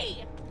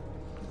 Lee!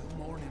 We'll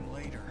mourn him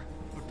later.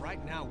 But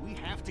right now, we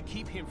have to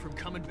keep him from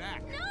coming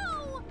back.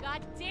 No!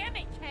 God damn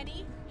it,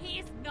 Kenny!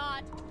 He's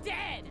not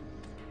dead!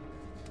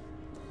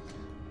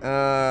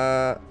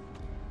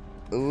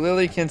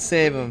 Lily can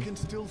save him. We can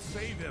still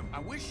save him. I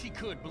wish she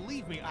could,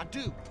 believe me, I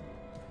do.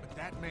 But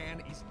that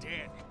man is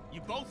dead.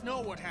 You both know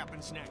what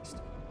happens next.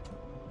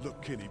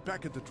 Look, Kenny,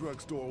 back at the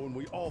drugstore when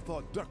we all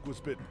thought Duck was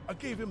bitten, I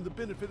gave him the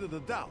benefit of the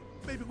doubt.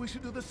 Maybe we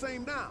should do the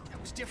same now. That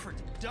was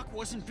different. Duck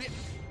wasn't bitten.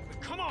 But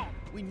come on,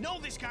 we know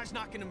this guy's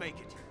not gonna make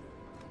it.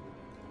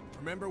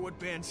 Remember what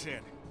Ben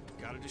said.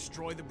 Gotta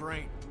destroy the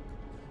brain.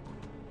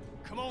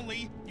 Come on,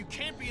 Lee. You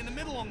can't be in the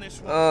middle on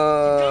this one. You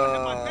gotta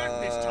have my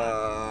back this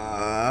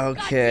time.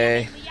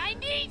 Okay. God damn it, Lee, I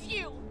need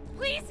you!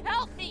 Please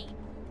help me!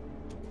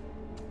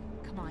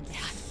 Come on,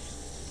 Dad.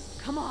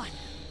 Come on.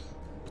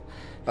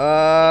 Both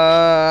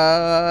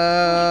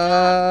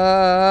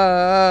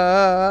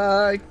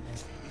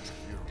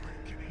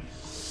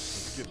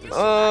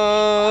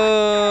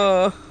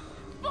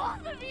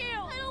of you!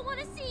 I don't want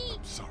to see.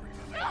 Sorry,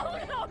 Lily. No!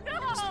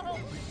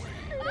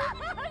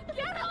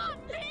 Get off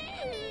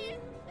me!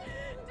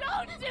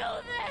 Don't do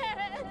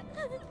this!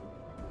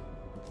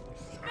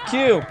 Q.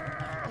 No!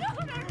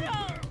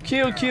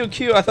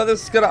 Q. I thought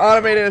this was gonna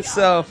automate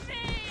itself.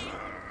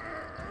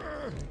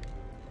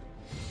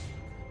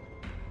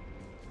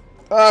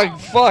 Oh,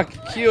 fuck.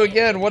 Q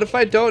again. What if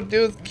I don't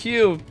do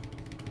Q?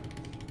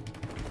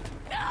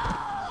 God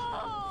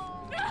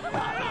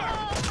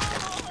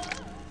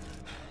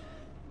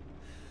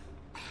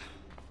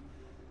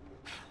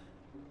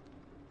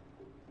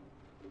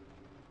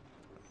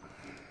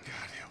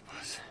help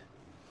us.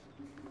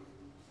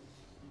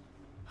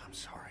 I'm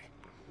sorry.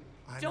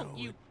 I Don't know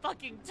you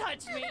fucking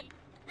touch me!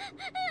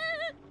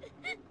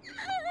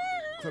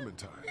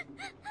 Clementine.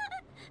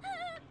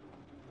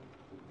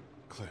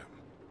 Clem.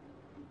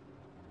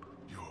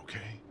 You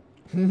okay?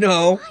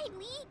 No. Why,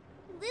 Lee?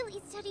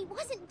 Lily said he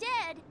wasn't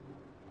dead.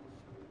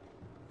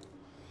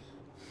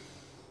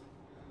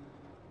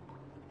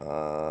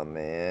 Oh,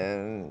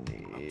 man.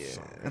 I'm Yeah.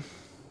 sorry.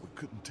 We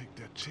couldn't take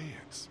that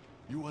chance.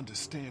 You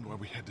understand why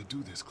we had to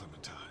do this,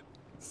 Clementine.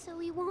 So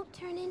he won't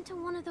turn into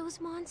one of those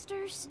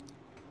monsters?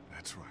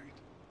 That's right.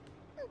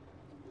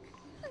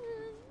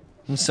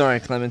 I'm sorry,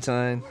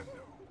 Clementine.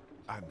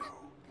 I know.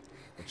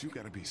 But you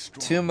gotta be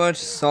strong. Too much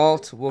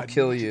salt will I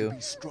kill need you. to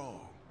be strong.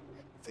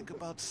 Think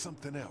about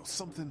something else,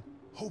 something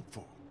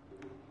hopeful.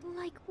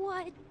 Like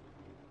what?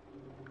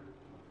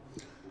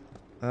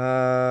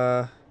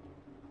 You're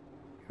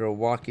a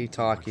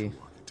walkie-talkie.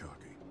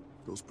 Walkie-talkie.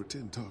 Those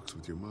pretend talks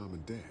with your mom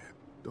and dad.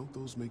 Don't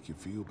those make you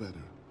feel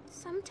better?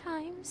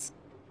 Sometimes.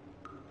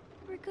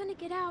 We're gonna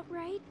get out,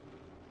 right?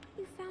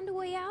 You found a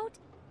way out?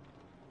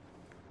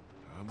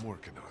 I'm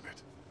working on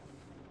it.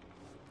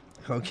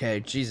 Okay,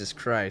 Jesus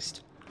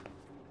Christ.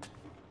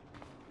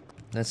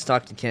 Let's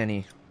talk to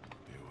Kenny.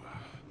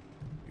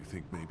 You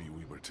think maybe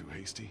we were too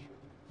hasty?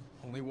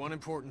 Only one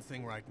important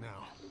thing right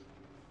now.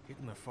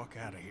 Getting the fuck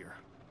out of here.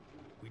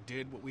 We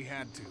did what we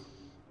had to.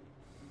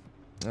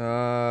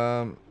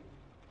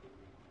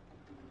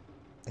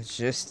 It's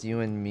just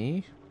you and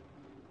me?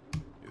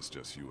 It's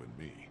just you and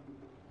me.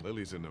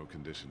 Lily's in no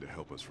condition to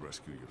help us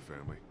rescue your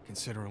family.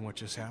 Considering what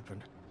just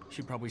happened,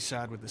 she'd probably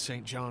side with the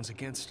St. John's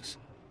against us.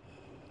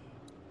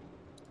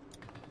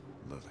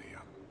 Lily,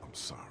 I'm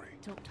sorry.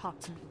 Don't talk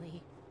to me,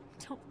 Lee.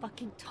 Don't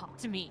fucking talk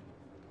to me.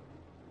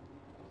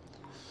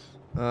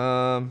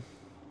 I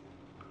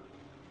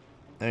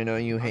know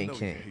you hate I know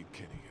Kenny. you hate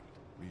Kenny,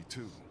 and me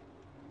too.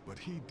 But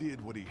he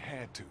did what he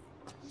had to,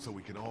 so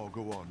we can all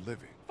go on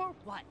living. For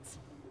what?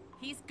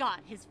 He's got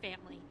his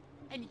family,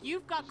 and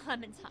you've got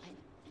Clementine.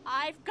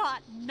 I've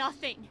got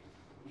nothing.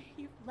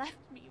 You've left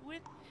me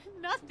with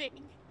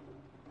nothing.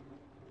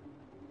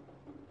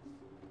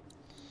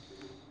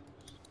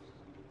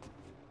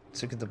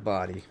 Let's look at the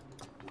body.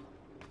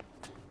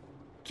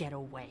 Get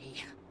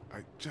away.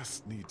 I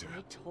just need to...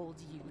 I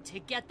told you to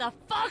get the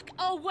fuck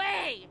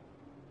away!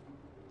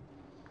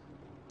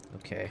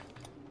 Okay.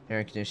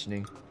 Air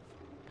conditioning.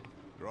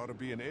 There ought to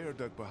be an air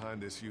duct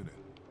behind this unit.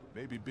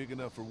 Maybe big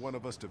enough for one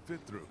of us to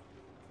fit through.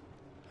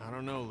 I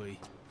don't know, Lee.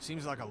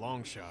 Seems like a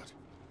long shot.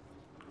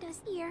 Does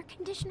the air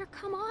conditioner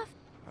come off?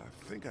 I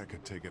think I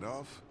could take it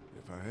off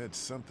if I had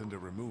something to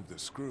remove the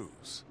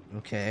screws.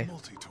 Okay.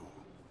 Multi-tool.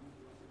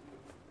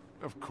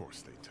 Of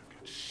course they took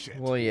it. Shit.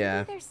 Well, yeah.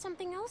 Maybe there's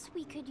something else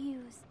we could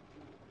use.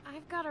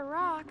 I've got a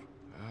rock.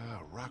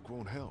 Ah, a rock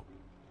won't help.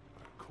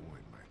 But a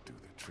coin might do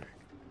the trick.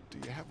 Do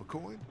you have a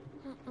coin?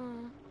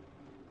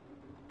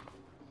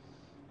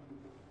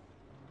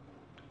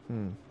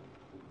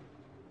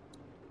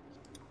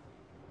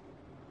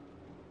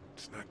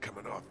 It's not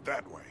coming off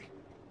that way.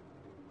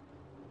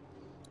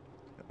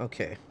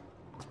 Okay.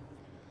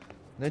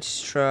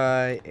 Let's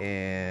try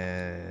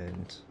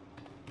and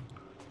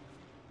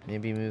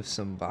maybe move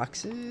some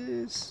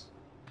boxes.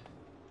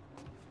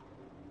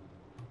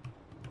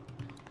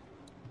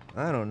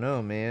 I don't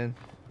know, man.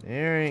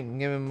 They ain't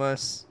giving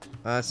us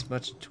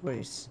much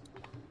choice.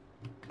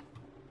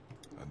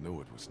 I know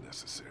it was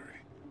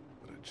necessary,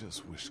 but I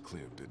just wish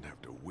Clem didn't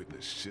have to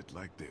witness shit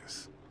like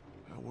this.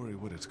 I worry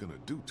what it's gonna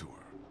do to her.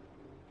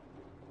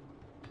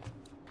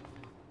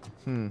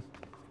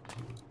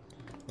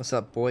 What's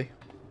up, boy?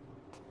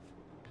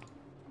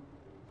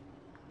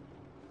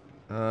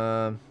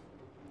 The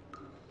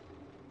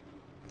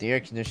air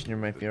conditioner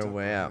might be our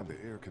way out.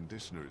 The air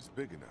conditioner is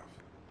big enough.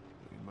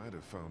 We might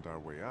have found our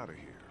way out of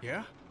here.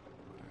 Yeah?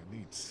 But I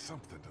need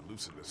something to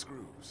loosen the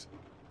screws.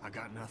 I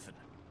got nothing.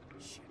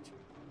 Shit.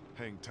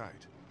 Hang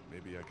tight.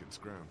 Maybe I can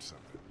scrounge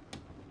something.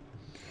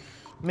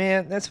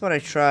 Man, that's what I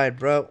tried,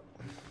 bro.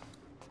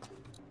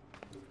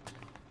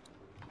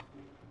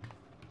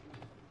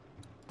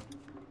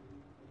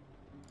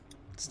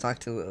 Let's talk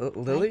to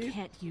Lily. Why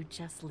can't you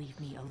just leave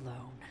me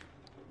alone?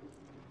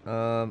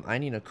 I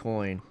need a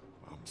coin.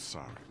 I'm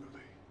sorry,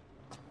 Lily.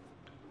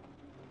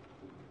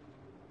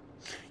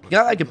 You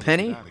got like a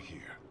penny? Out of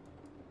here.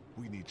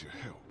 We need your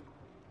help.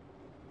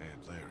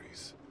 And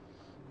Larry's.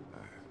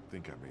 I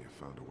think I may have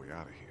found a way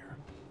out of here.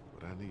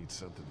 But I need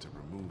something to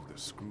remove the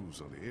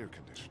screws on the air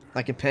conditioner.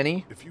 Like a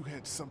penny? If you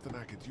had something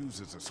I could use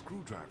as a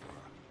screwdriver,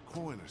 a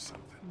coin or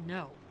something.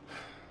 No.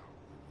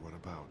 What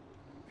about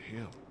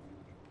him?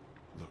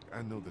 Look,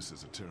 I know this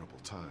is a terrible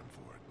time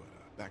for it, but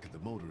back at the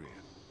motor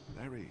inn,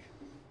 Larry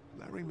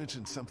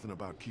mentioned something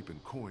about keeping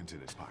coins in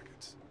his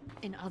pockets.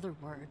 In other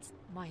words,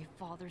 my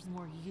father's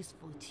more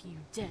useful to you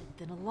dead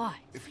than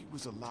alive. If he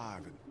was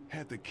alive and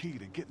had the key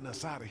to getting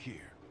us out of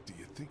here, do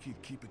you think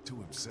he'd keep it to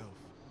himself?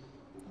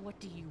 What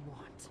do you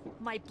want?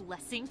 My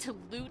blessing to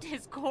loot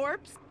his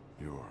corpse?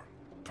 Your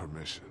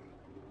permission.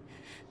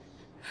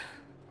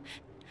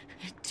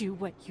 Do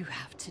what you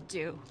have to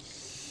do.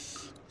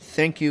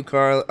 Thank you,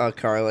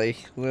 Carly.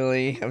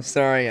 Lily, I'm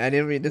sorry. I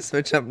didn't mean to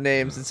switch up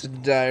names. It's a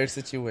dire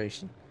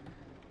situation.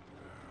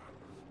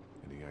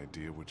 Any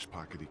idea which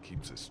pocket he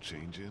keeps his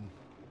change in?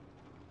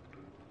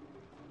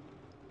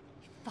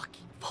 You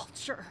fucking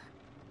vulture.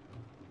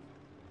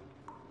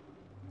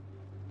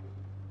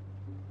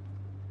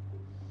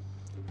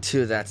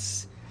 Dude,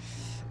 that's...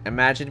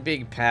 Imagine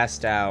being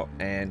passed out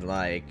and,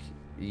 like,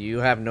 you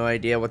have no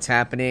idea what's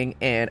happening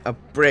and a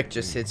brick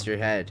just hits your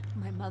head.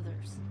 My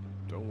mother's.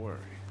 Don't worry.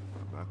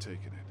 I'm not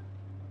taking it.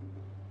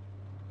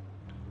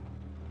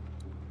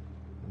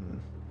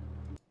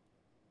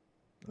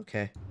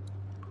 Okay.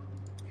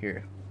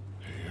 Here.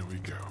 Here we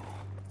go.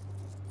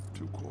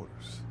 2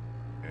 quarters.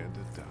 And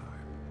a dime.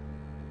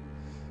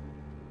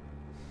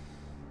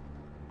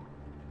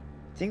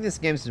 I think this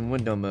game's in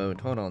window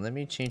mode. Hold on, let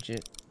me change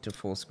it to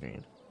full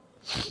screen.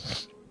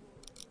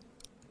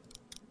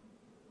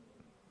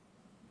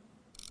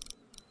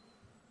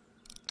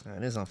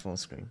 It is on full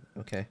screen.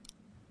 Okay.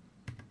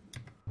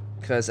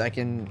 because I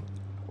can,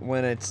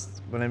 when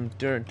I'm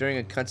during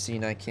a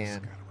cutscene, I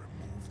can.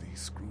 Remove these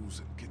screws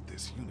and get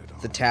this unit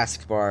off. The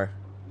taskbar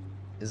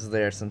is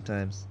there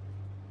sometimes.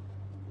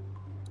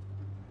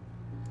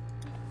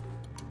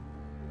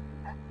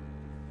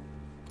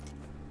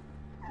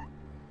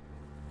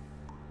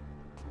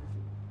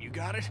 You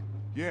got it?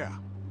 Yeah,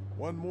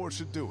 one more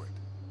should do it.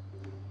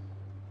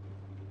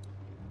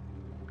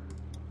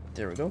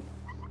 There we go.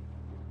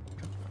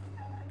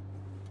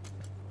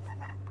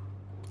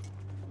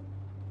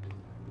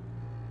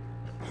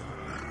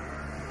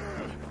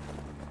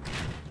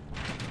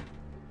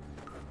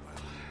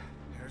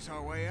 There's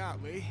our way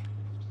out, Lee.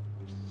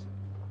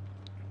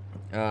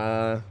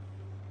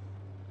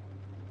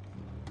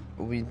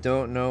 We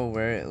don't know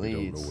where it We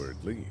leads. don't know where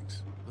it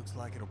leads. Looks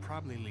like it'll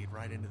probably lead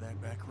right into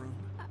that back room.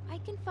 I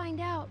can find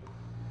out.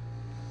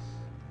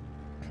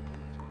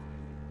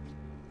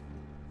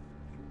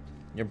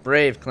 You're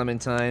brave,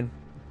 Clementine.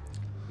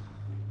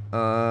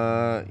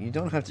 You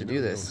don't have to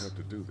do this. You don't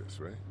have to do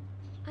this, right?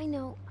 I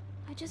know.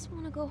 I just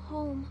want to go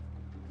home.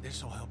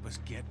 This'll help us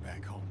get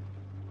back home.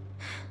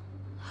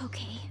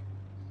 Okay.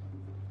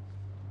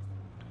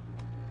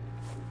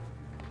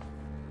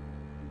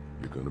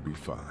 You're gonna be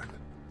fine.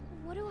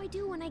 What do I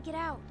do when I get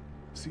out?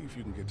 See if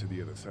you can get to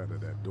the other side of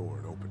that door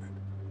and open it.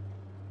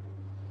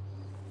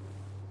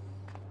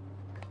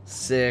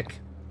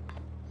 Sick.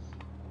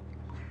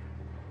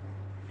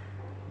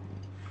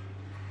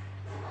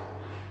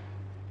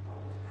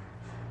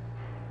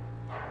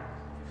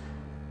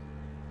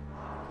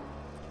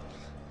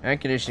 Air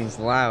conditioning's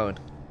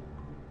loud.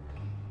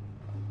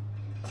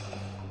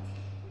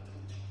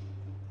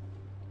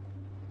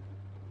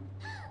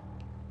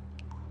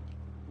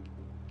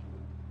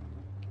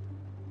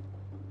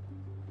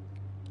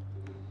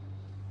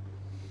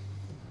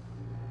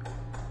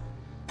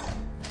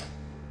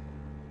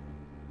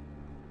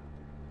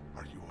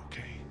 Are you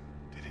okay?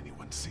 Did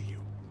anyone see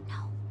you?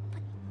 No,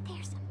 but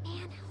there's a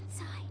man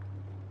outside.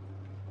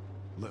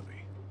 Lily,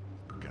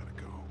 we gotta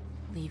go.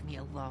 Leave me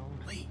alone.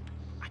 Lee,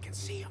 I can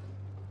see him.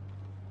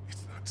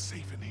 It's not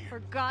safe in here. For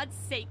God's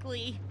sake,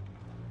 Lee.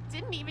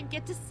 Didn't even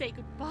get to say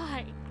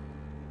goodbye.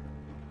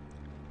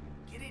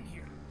 Get in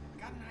here. I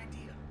got an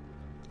idea.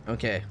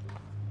 Okay.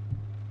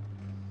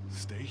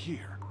 Stay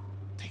here.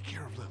 Take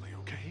care of Lily,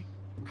 okay?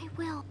 I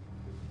will.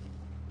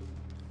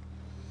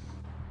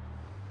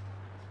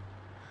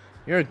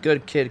 You're a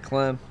good kid,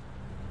 Clem.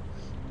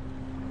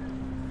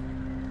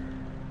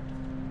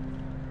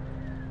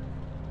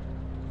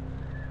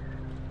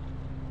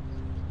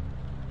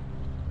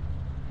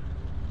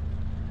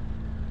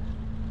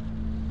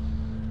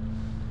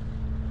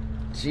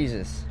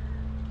 Jesus.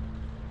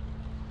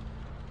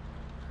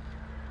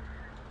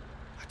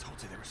 I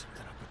told you there was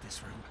something up with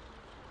this room.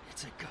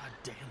 It's a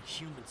goddamn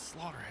human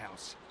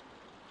slaughterhouse.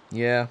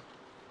 Yeah.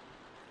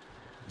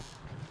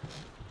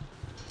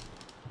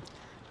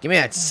 Give me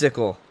that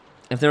sickle.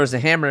 If there was a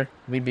hammer,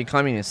 we'd be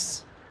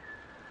communists.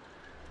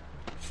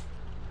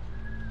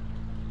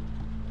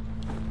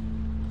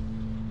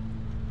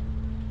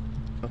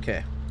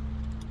 Okay.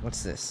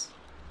 What's this?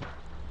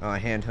 Oh, a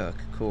hand hook.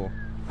 Cool.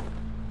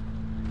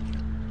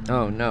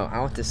 Oh no, I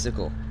want the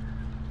sickle.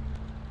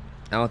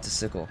 I want the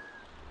sickle.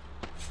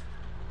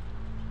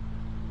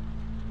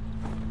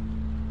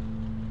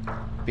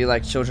 Be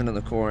like children of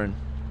the corn.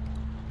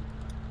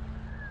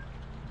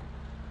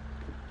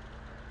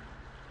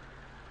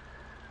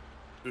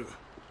 Ugh,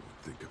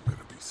 I think I'm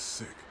gonna be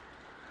sick.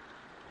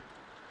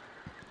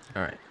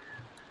 Alright.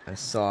 I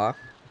saw.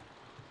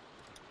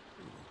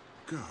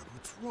 God,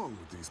 what's wrong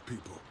with these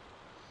people?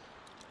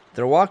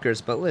 They're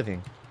walkers, but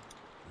living.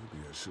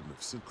 Maybe I shouldn't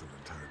have sent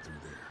Clementine through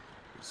there.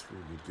 This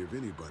room would give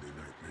anybody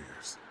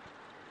nightmares.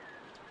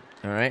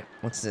 Alright,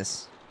 what's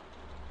this?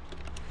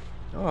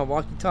 Oh, a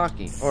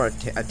walkie-talkie. Or a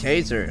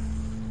taser.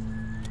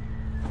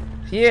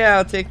 Yeah,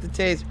 I'll take the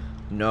taser.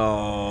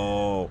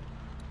 No.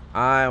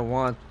 I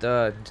want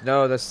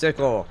the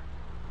sickle.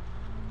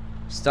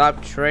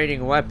 Stop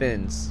trading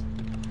weapons.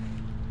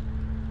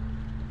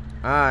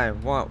 I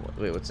want...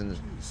 Wait, what's in this?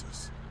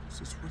 Jesus,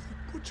 this is where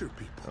they butcher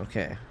people.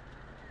 Okay.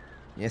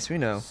 Yes, we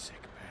know.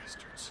 Sick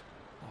bastards.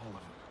 All of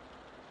them.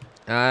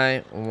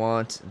 I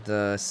want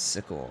the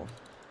sickle.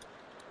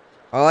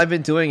 All I've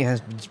been doing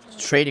has been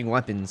trading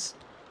weapons.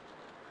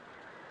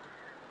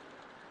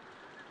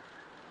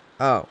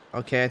 Oh,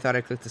 okay, I thought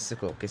I clicked the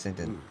sickle. Guess I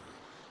didn't.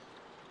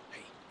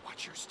 Hey,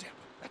 watch your step.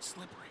 That's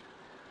slippery.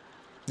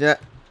 Yeah.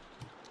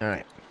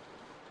 Alright.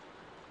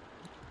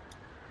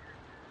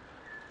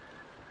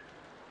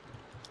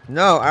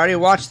 No, I already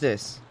watched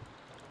this.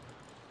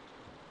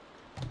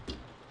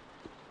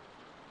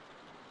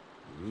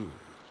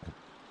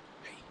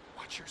 Hey,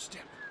 watch your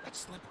step. That's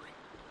slippery.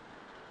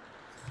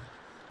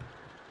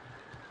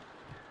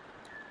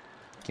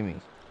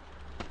 Gimme.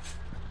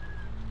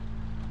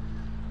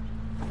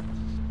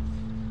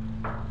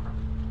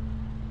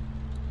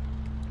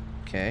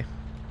 Okay.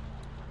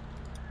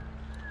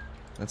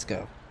 Let's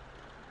go.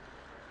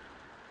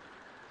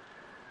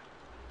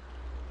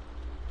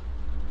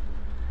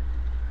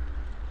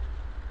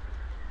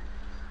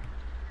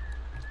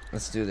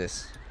 Let's do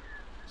this.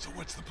 So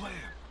what's the plan?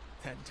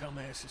 That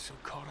dumbass is so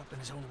caught up in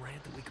his own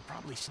rant that we could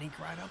probably sneak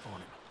right up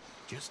on him.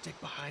 Just stick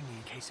behind me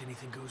in case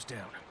anything goes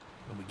down.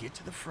 When we get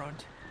to the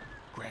front,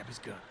 grab his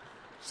gun.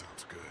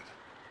 Sounds good.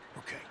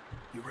 Okay,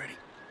 you ready?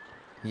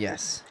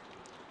 Yes.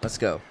 Let's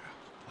go.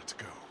 Let's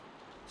go.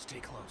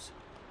 Stay close.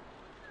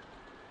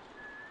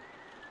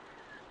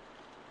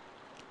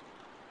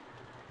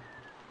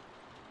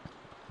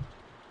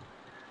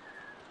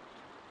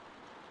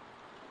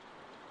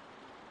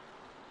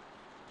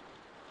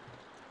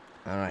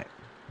 All right.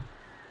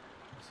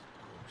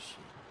 Bullshit.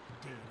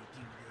 Danny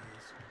do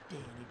this.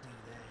 Danny do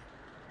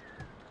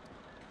that.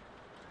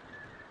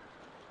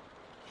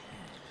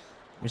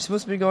 You're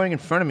supposed to be going in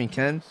front of me,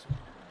 Ken.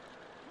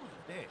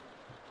 Dad,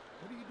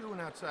 what are you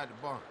doing outside the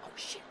barn? Oh,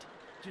 shit.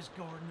 Just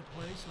guarding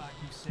the place like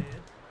you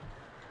said.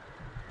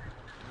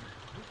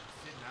 We're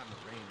sitting out in the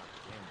rain like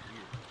a damn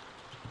deer.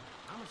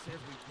 Mama says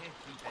we can't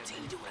keep that What's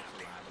he doing out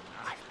there?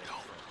 I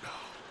don't know.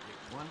 Get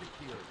one to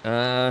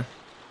kill.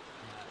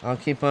 I'll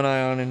keep an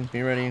eye on and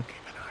be ready.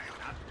 Keep an eye on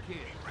him. Be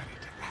ready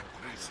to act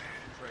what I said.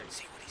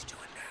 See what he's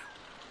doing now.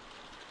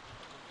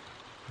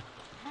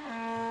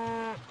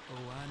 Oh,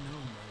 I know,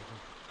 Mabel.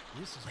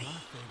 This is my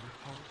favorite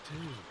part,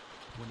 too.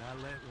 When I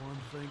let one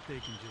think they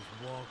can just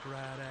walk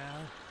right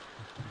out,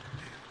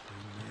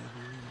 they never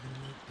even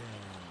look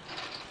down.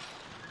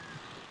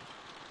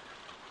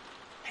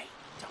 Hey,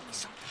 tell me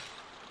something.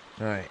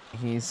 Alright,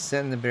 he's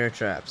setting the bear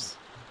traps.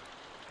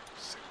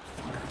 Sick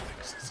fucker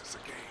thinks this is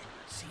a game.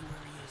 See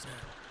where he is now.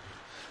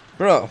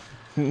 Bro!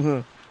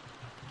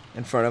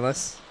 In front of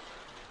us.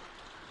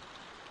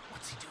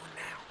 What's he doing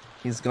now?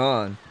 He's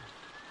gone.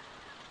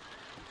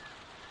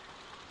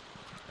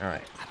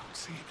 Alright. I don't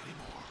see him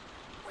anymore.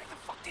 Where the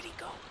fuck did he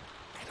go?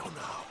 I don't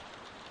know.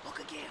 Look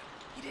again.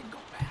 He didn't go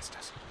past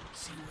us.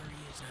 See where he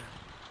is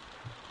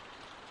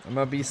now. I'm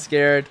gonna be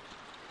scared.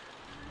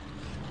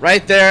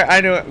 Right there!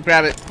 I knew it.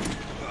 Grab it.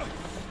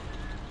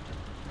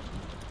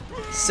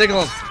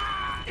 Signal him.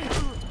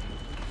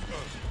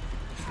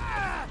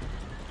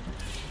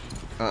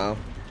 Uh-oh.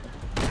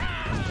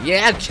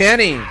 Yeah,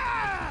 Kenny!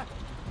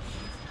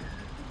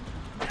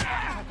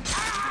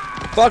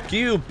 Fuck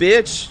you,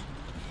 bitch!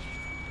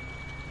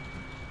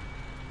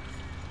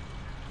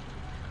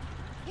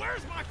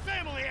 Where's my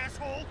family,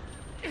 asshole?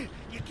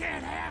 You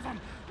can't have them.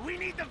 We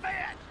need the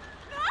vet.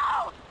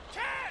 No!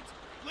 Can't!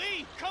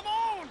 Lee, come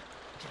on!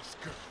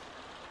 Just go.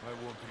 I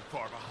won't be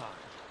far behind.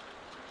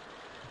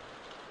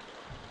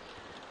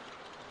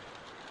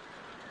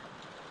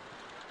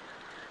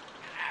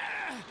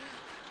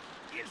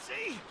 You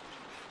see?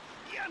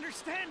 You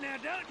understand now,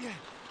 don't you?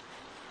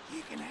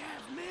 You can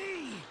have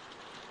me.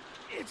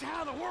 It's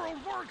how the world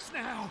works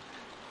now.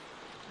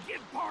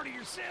 Give part of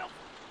yourself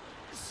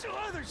so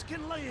others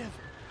can live.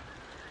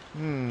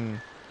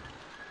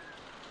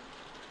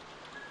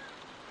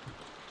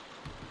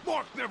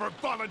 Mark never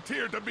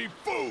volunteered to be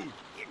food!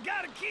 You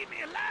gotta keep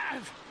me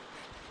alive.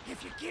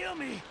 If you kill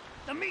me,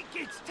 the meat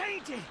gets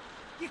tainted.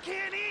 You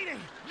can't eat it.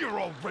 You're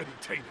already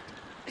tainted.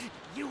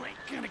 You ain't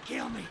gonna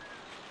kill me.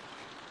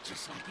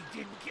 Just like you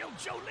didn't kill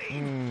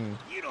Jolene.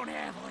 You don't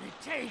have what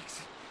it takes.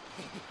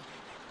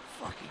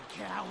 Fucking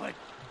coward.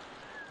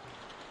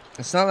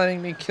 It's not letting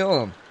me kill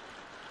him.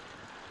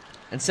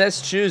 It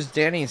says choose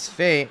Danny's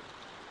fate.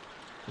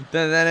 But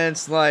then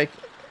it's like...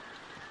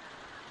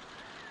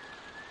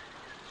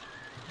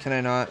 Can I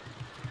not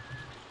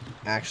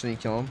actually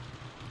kill him?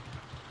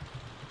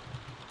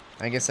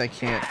 I guess I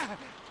can't.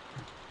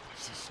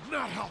 This is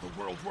not how the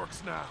world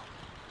works now.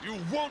 You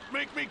won't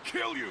make me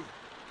kill you!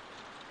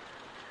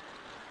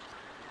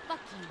 Fuck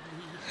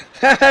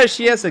you, Lee.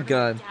 She has a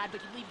gun. Dad, but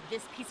you leave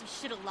this piece of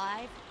shit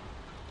alive?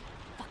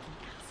 Fucking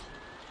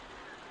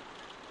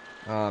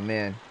asshole. Oh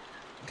man.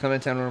 Come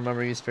in town and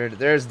remember you spared it.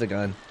 There's the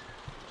gun.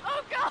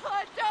 Oh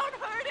God, don't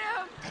hurt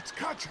him! That's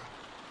Katja!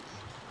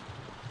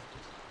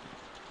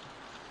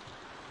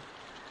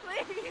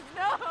 Please,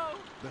 no!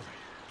 Lily,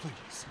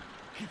 please,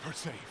 keep her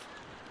safe.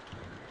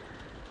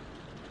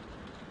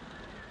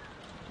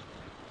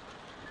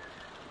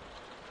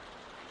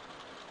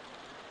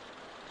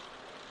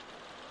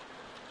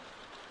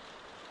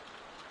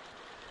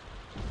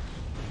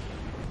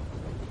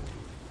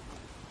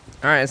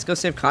 Alright, let's go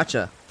save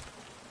Katja.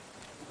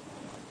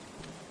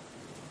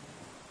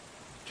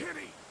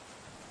 Kenny!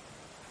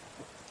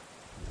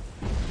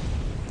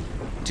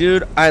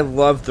 Dude, I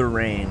love the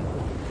rain.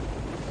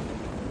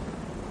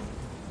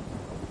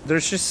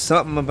 There's just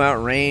something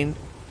about rain.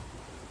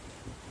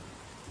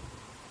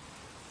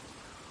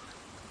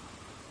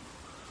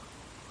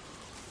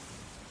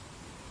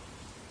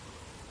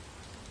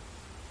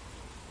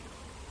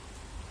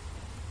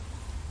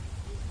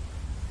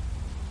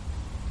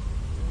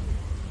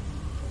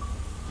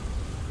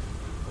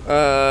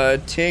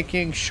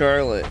 Taking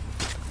Charlotte.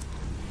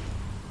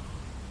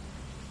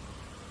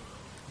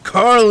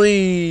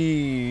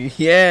 Carly!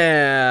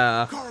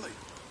 Yeah! Carly!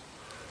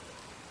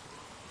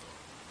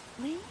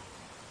 Lee?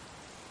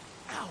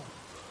 Ow!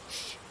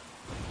 Shh.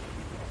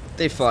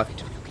 They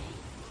fucked.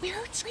 We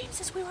heard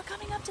screams as we were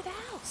coming up to the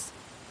house.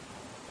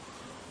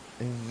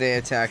 They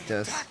attacked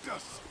us. Attacked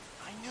us!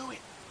 I knew it.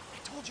 I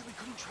told you we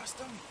couldn't trust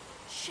them.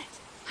 Shit!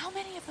 How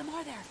many of them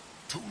are there?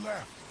 2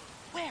 left.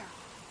 Where?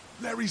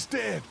 Larry's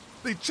dead.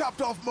 They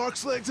chopped off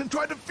Mark's legs and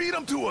tried to feed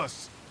him to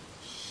us.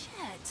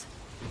 Shit!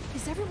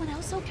 Is everyone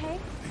else okay?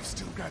 They've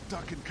still got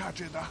Duck and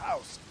Katja in the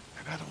house,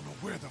 and I don't know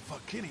where the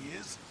fuck Kenny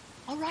is.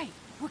 All right,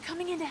 we're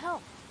coming in to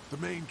help. The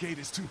main gate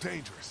is too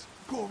dangerous.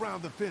 Go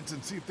around the fence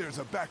and see if there's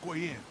a back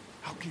way in.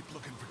 I'll keep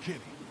looking for Kenny.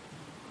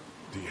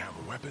 Do you have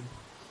a weapon?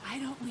 I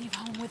don't leave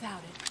home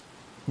without it.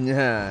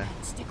 Yeah.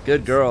 Stick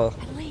Good girl.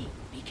 And Lee,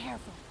 be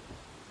careful.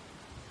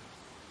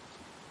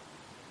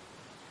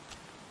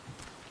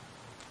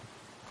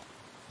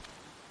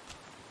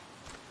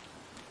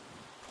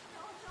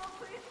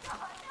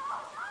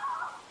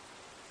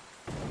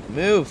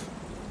 Move.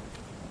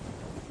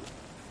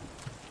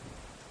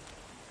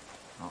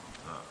 Oh,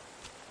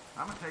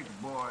 I'm gonna take the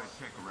boy,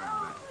 check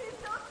around back. Please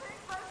don't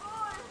take my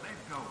boy.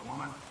 Let's go,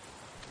 woman.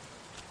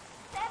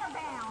 Settle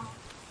down.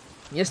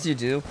 Yes, you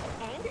do.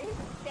 Andy?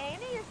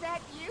 Danny, is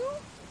that you?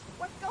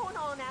 What's going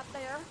on out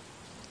there?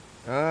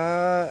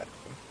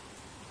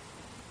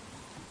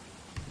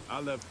 I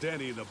left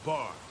Danny in the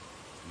bar.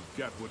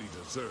 He got what he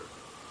deserved.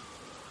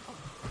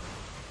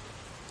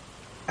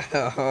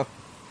 Oh.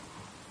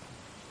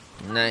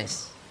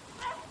 Nice.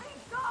 Let me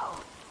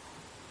go!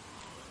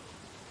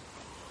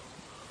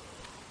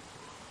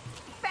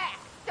 Back!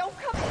 Don't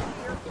come in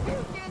here! You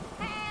just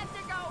had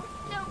to go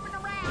snooping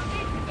around,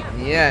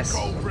 didn't you? Yes.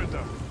 Go,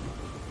 Brenda!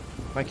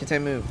 Why can't I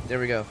move? There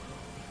we go.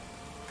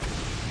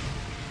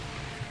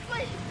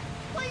 Please,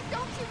 please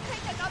don't you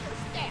take another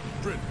step!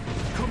 Brenda,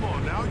 come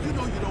on now. You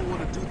know you don't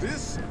want to do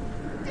this.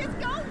 Just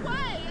go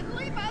away and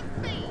leave us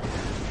be!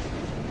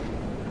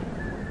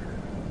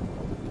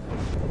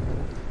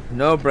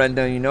 No,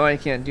 Brenda, you know I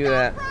can't do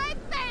that. Right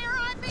there,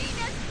 I mean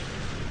it!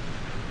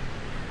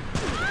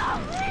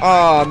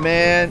 Oh,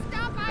 man.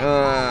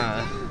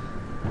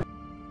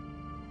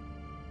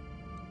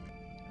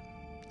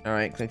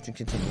 Alright, click to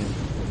continue.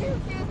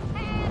 You just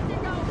had to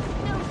go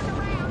snooping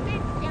around,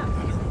 didn't you?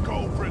 Let her go,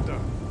 Brenda.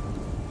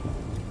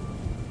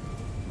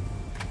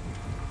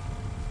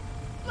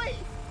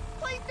 Please,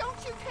 please don't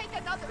you take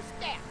another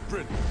step!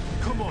 Brenda,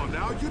 come on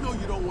now. You know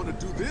you don't want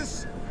to do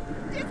this.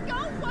 Just go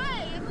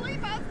away and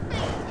leave us be!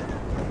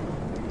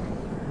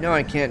 No,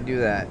 I can't do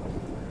that.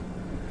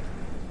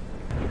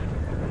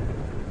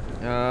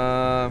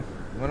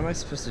 What am I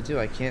supposed to do?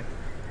 I can't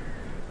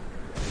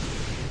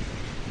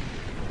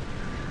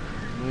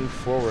move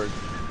forward.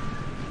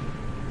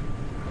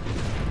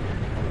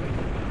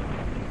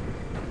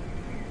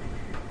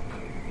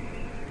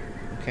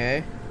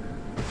 Okay.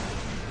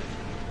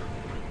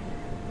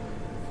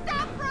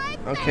 Stop right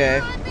Okay.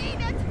 there, I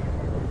mean it!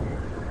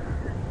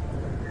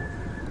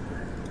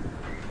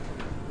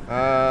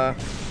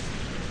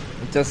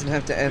 It doesn't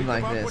have to end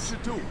like Think about this.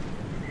 what you do.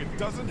 It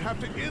doesn't have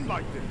to end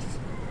like this.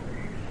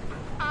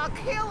 I'll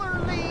kill her,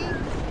 Lee!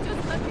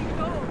 Just let me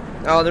go!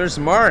 Oh, there's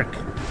Mark.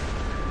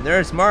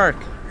 There's Mark.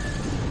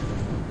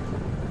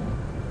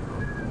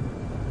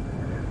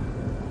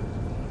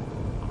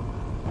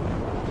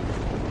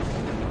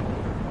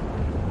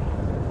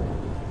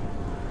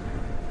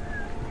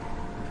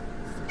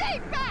 Stay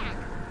back!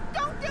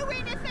 Don't do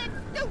anything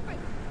stupid!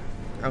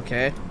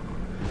 Okay.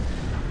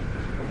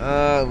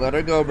 Let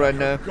her go,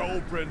 Brenda.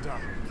 Go, Brenda.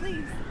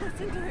 Please,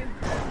 listen to him.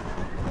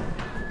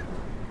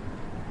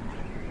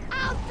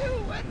 I'll do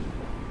it!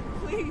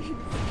 Please.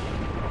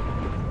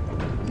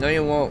 No,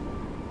 you won't.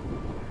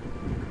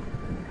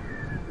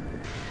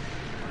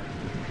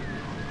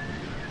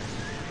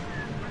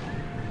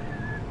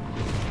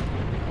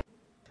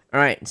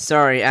 Alright,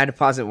 sorry, I had to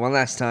pause it one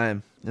last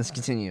time. Let's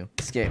continue.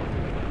 Escape.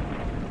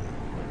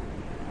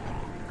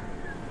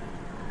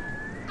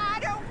 I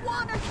don't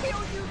want to kill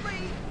you,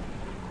 Lee!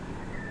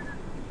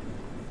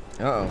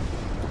 Uh-oh.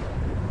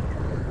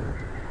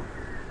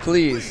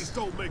 Please Please.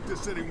 don't make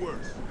this any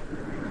worse.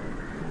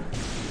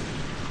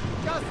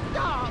 Just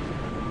stop!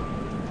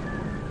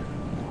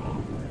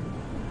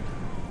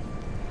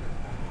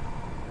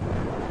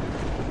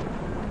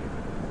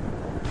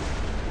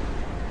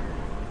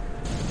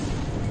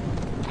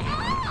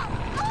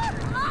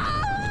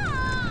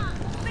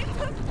 They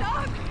took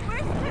Doc.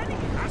 Where's Kenny?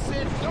 I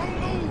said, don't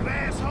move,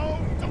 asshole!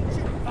 Don't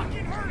you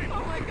fucking hurt him!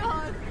 Oh my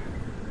God.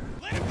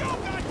 Let him go,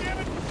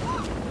 goddammit!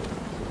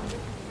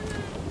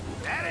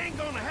 That ain't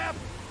gonna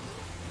happen!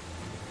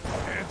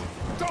 Andy,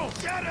 don't!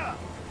 Shut up!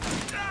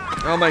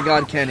 Oh my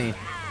God, Kenny.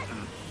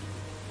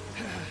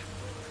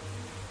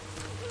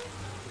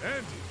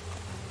 Andy!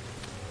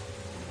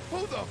 Who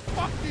the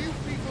fuck do you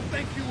people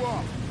think you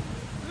are?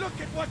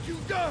 Look at what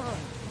you've done!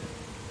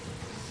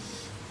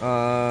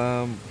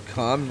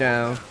 Calm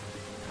down.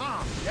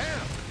 Calm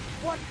down.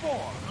 What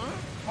for, huh?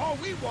 All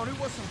we wanted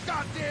was some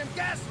goddamn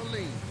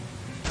gasoline.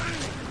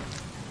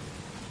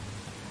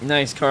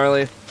 Nice,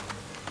 Carly.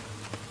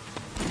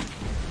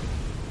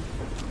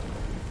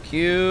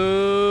 Cute.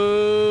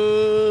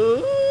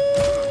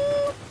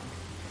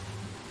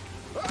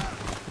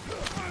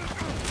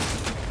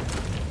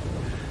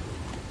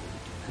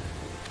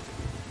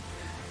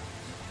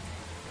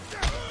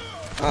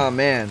 Oh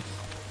man.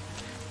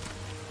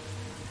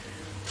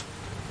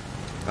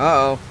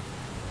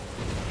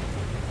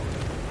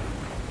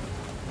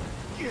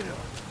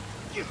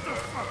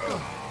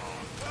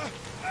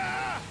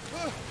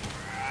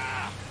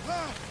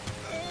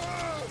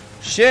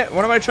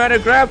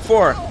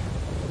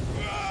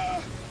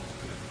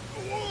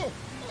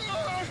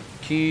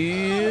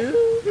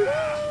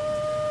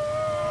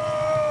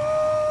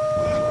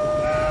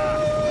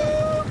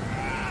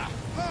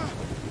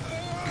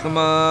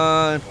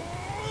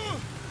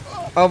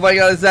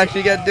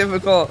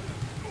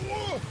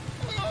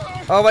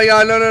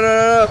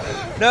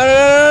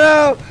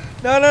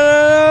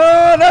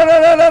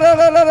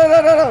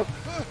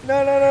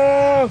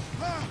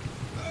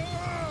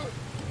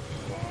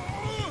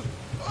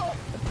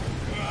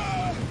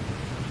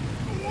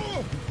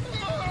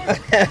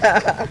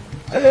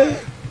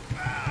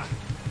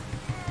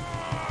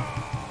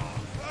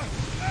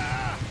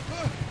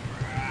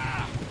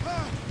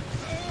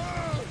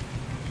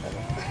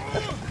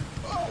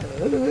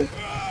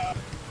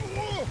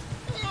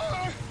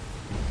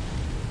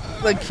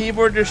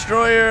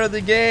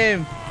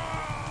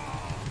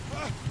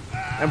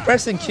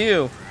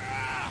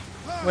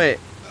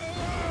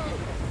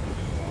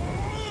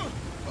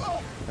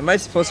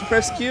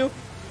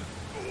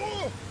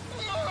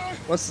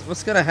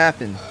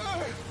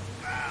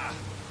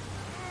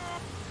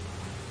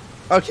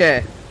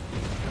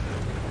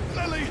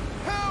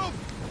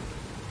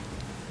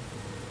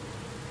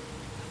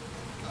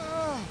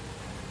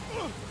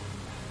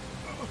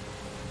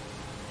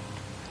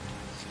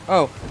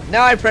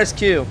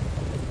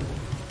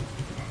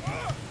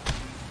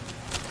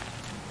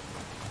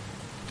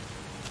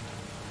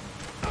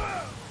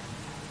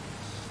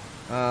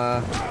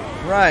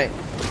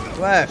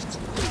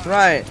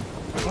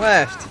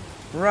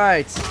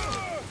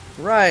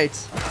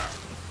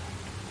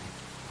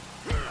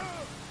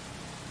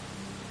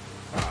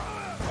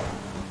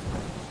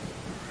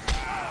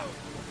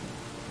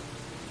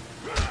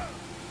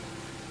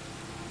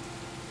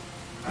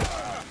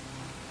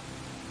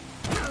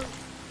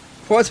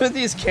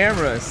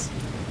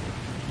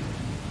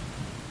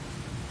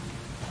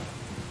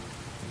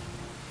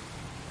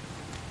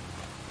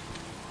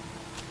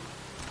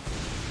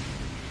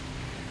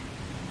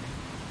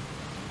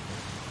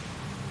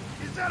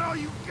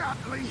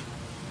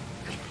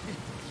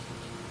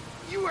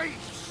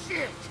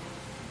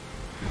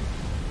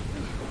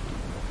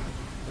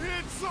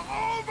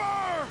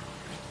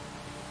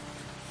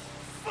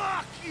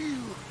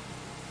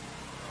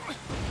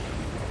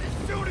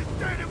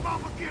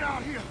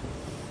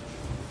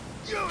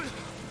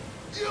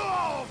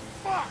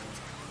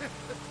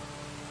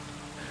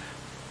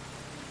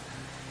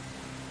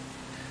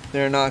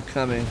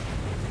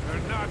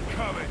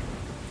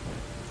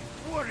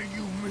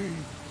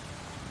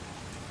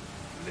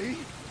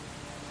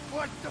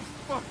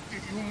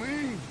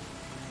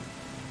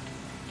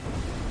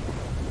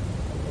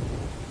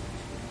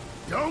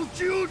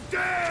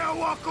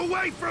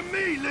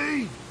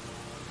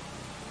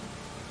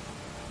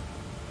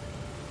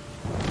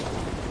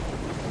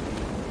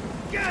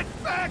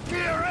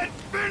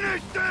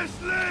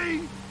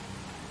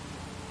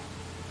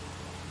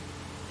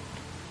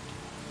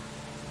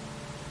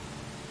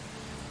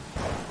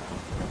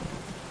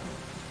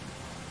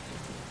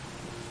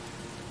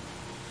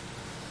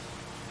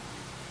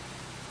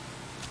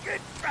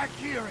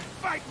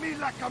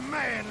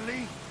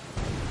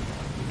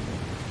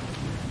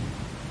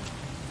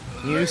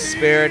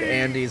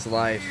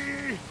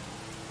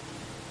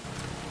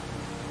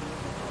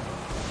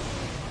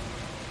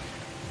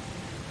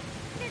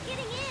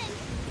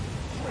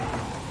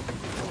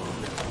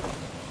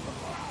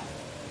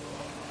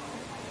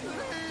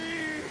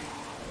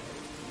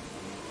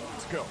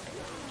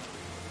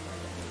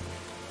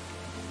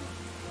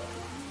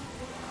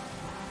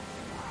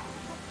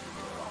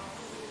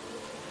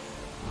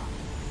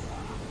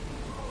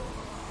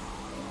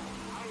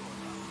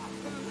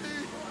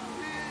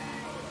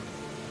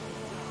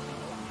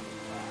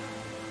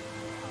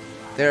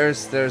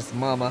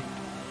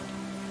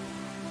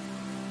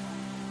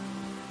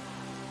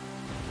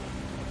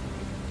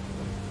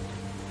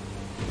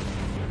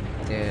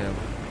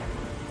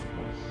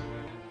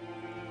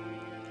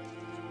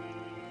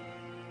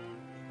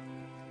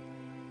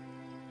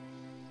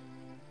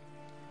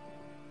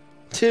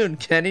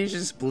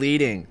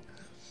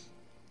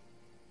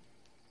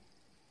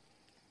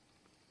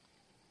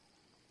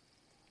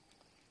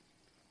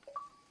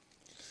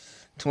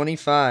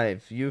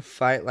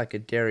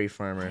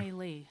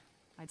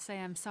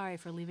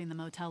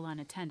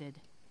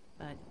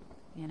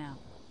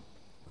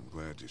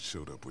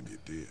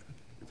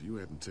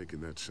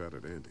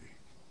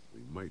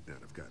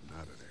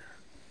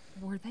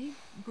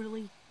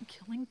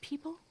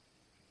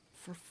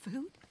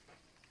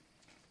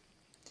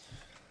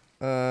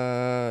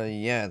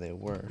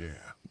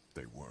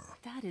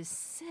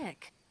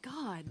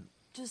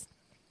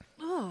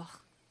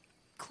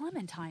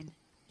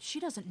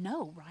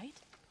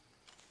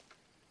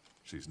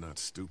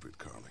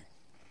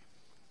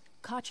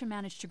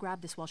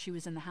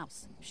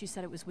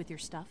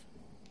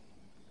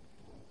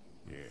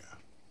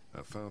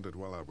 I found it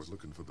while I was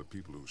looking for the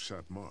people who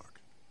shot Mark.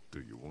 Do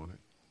you want it?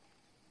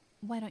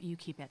 Why don't you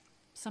keep it?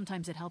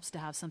 Sometimes it helps to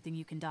have something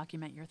you can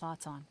document your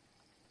thoughts on.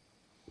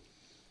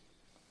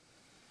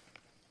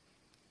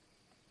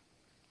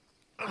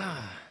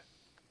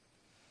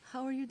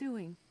 How are you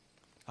doing?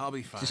 I'll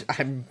be fine.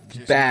 I'm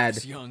Just bad. Not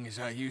as young as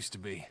I used to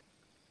be.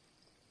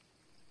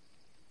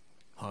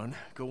 Hun,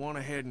 go on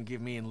ahead and give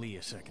me and Lee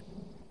a second.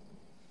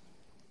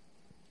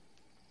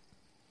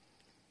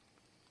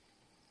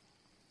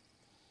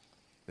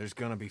 There's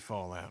gonna be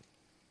fallout.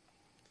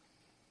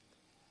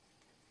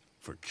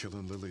 For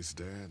killing Lily's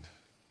dad?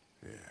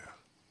 Yeah,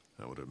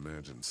 I would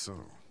imagine so.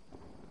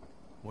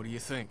 What do you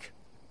think?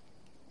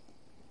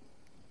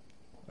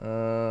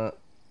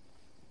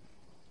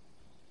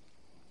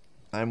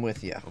 I'm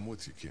with you. I'm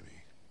with you,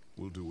 Kenny.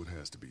 We'll do what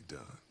has to be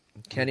done.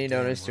 Kenny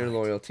noticed your right.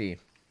 loyalty.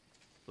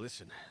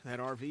 Listen, that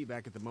RV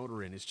back at the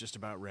motor inn is just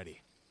about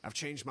ready. I've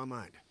changed my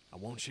mind. I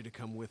want you to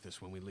come with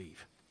us when we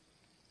leave.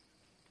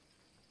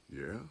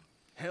 Yeah?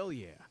 Hell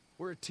yeah.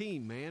 We're a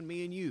team, man,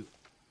 me and you.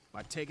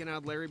 By taking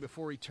out Larry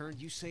before he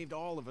turned, you saved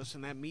all of us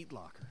in that meat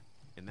locker.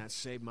 And that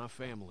saved my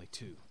family,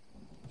 too.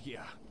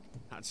 Yeah,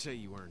 I'd say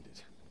you earned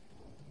it.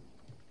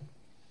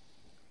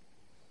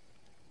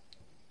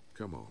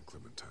 Come on,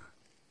 Clementine.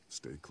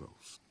 Stay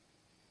close.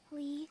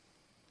 Lee,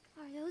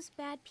 are those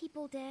bad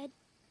people dead?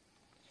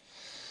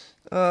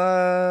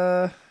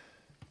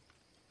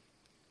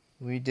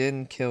 We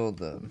didn't kill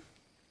them.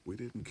 We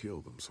didn't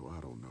kill them, so I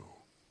don't know.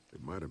 They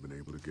might have been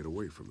able to get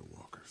away from the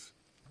walkers,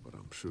 but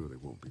I'm sure they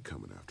won't be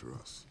coming after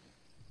us.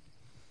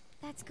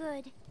 That's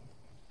good.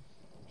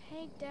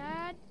 Hey,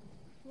 Dad.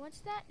 What's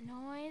that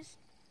noise?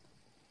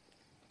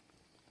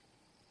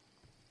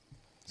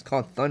 It's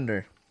called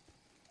thunder.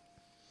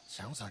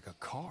 Sounds like a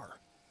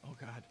car. Oh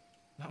God,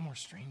 not more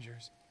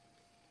strangers.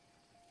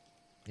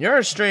 You're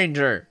a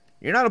stranger.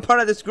 You're not a part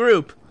of this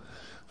group.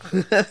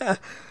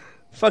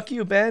 Fuck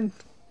you, Ben.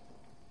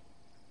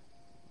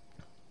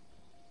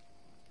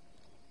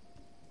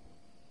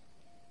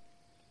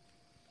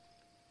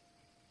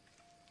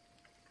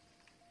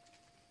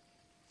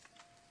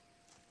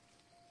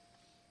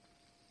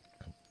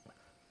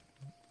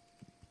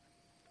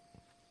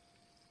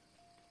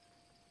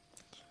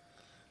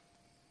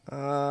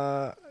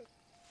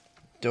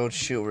 Don't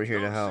shoot. We're here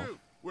to help. Shoot.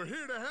 We're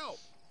here to help.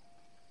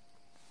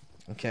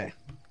 Okay.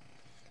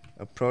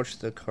 Approach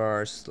the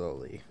car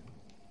slowly.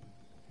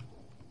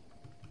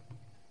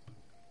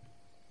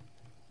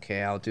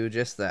 Okay, I'll do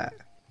just that.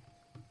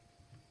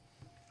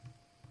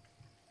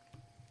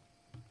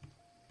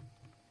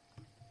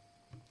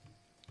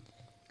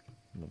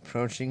 I'm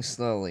approaching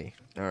slowly.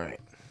 Alright.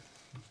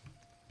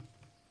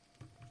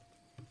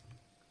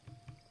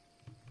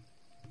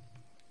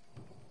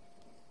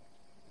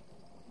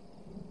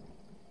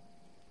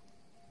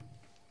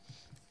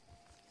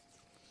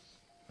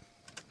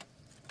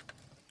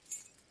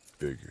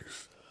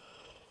 Figures.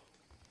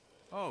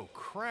 Oh,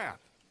 crap.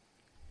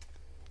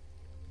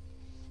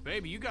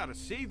 Baby, you gotta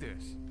see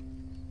this.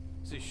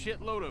 It's a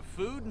shitload of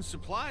food and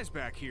supplies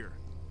back here.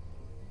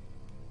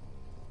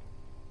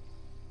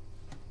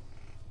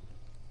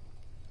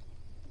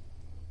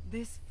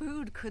 This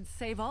food could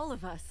save all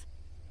of us.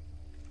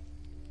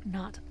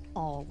 Not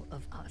all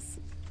of us.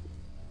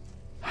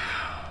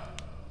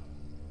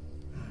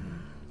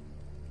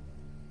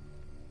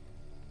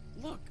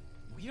 Look,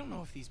 we don't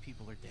know if these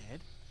people are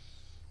dead.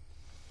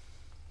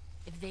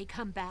 If they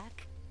come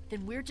back,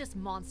 then we're just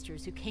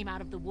monsters who came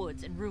out of the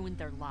woods and ruined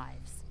their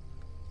lives.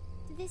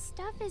 This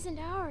stuff isn't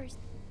ours.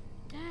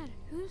 Dad,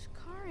 whose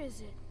car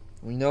is it?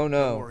 We don't Don't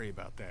know. worry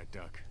about that,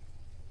 Duck.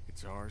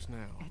 It's ours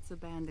now. It's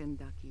abandoned,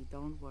 Ducky.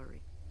 Don't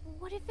worry.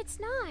 What if it's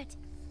not?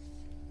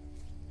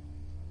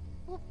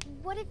 Well,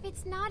 what if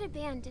it's not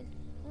abandoned?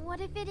 What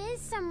if it is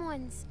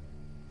someone's?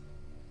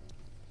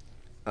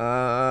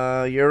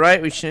 You're right.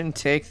 We shouldn't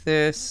take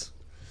this.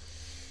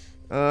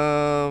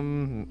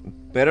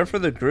 Better for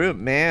the group,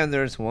 man.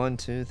 There's 1,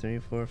 2, 3,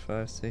 4,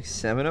 5, 6,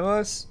 7 of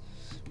us.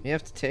 We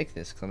have to take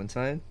this,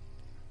 Clementine.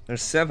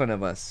 There's 7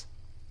 of us.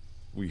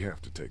 We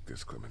have to take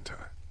this, Clementine.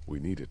 We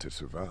need it to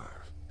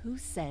survive. Who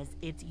says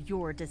it's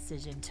your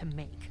decision to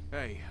make?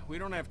 Hey, we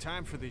don't have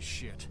time for this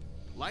shit.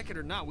 Like it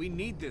or not, we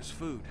need this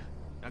food.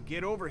 Now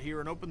get over here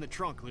and open the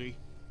trunk, Lee.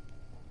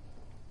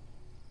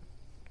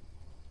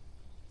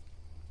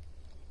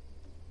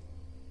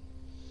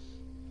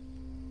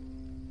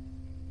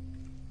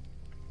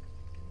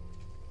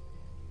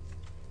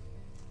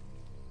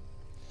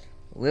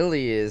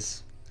 Lily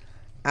is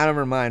out of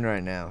her mind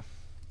right now.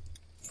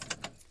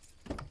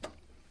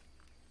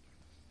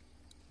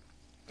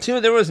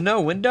 Dude, there was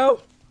no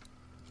window?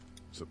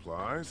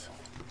 Supplies?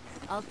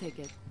 I'll take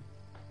it.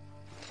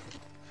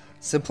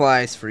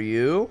 Supplies for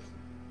you.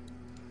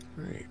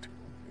 Great.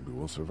 Maybe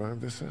we'll survive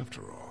this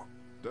after all.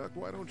 Duck,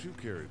 why don't you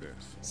carry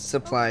this?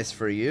 Supplies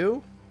for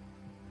you.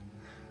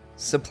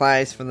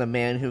 Supplies for the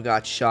man who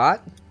got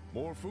shot.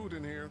 More food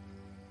in here.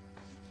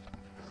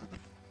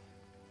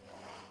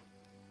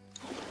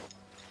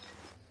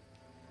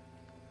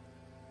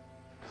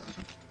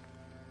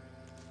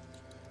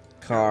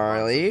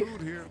 Carly.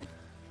 Food here.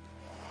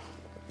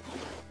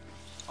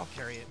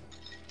 carry it.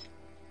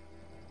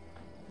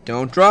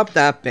 Don't drop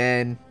that,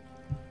 Ben.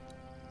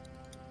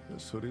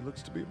 This hoodie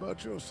looks to be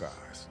about your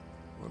size.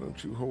 Why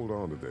don't you hold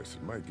on to this?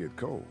 It might get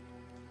cold.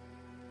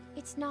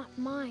 It's not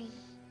mine.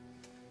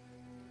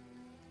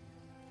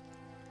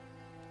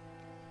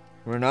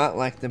 We're not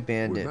like the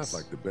bandits. We're not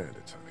like the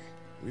bandits, honey.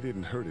 We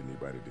didn't hurt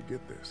anybody to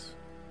get this.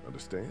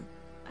 Understand?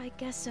 I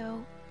guess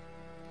so.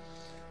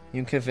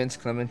 You can convince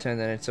Clementine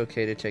that it's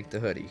okay to take the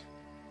hoodie.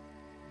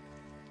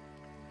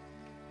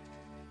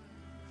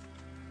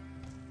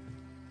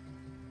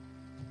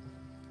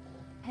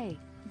 Hey,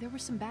 there were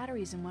some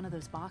batteries in one of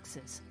those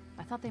boxes.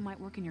 I thought they might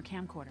work in your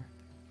camcorder.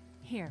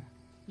 Here,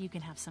 you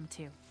can have some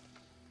too.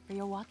 For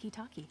your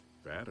walkie-talkie.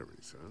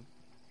 Batteries, huh?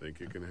 Think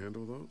you can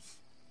handle those?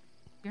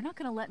 You're not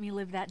gonna let me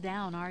live that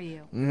down, are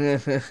you?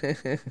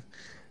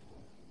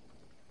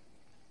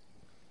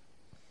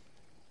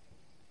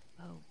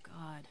 Oh,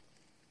 God.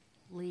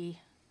 Lee,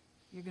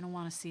 you're gonna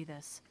want to see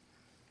this.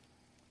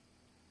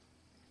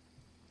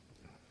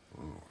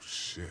 Oh,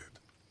 shit.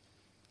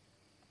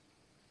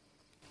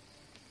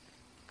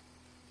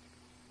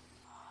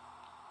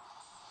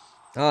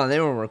 Oh, they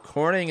were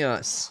recording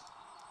us.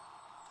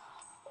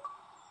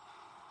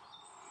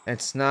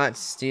 It's not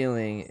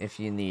stealing if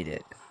you need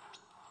it.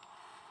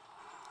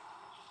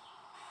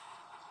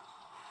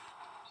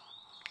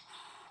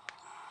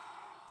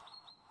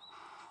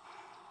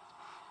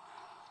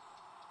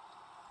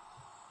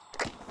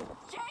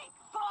 Jake,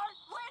 Bart,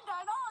 Linda,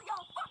 and all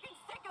y'all fucking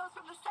sickos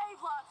from the Save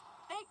Lots.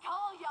 They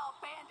call y'all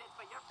bandits,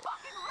 but you're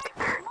fucking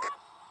raping.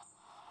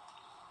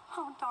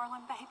 Oh,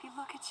 darling baby,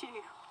 look at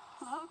you.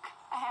 Look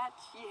at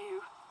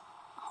you.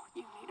 Oh,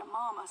 you need a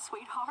mama,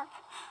 sweetheart.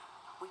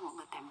 We won't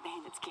let them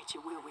bandits get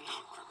you, will we?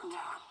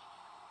 No.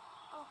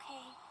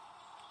 Okay.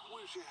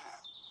 Where's your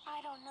hat? I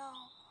don't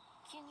know.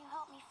 Can you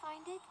help me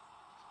find it?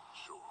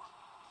 Sure.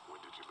 When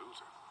did you lose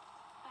it?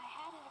 I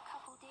had it a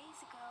couple days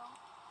ago.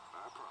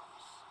 I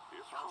promise.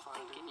 If I Y'all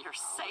find thinking it, you're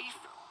I'll safe?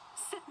 let you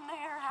know. Sitting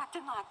there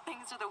acting like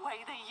things are the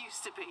way they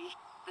used to be.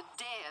 The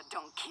dead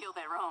don't kill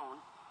their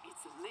own.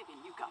 It's the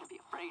living you gotta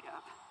be afraid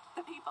of.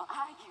 The people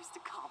I used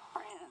to call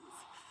friends.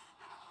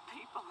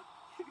 People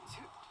who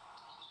took...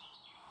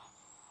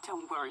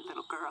 Don't worry,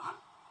 little girl.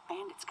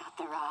 Bandits got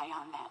their eye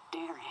on that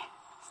dairy.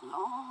 As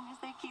long as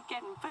they keep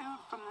getting food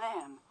from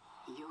them,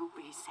 you'll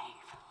be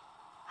safe.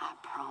 I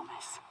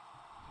promise.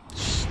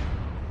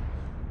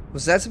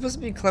 Was that supposed to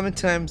be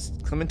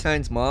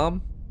Clementine's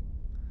mom?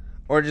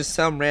 Or just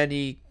some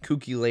randy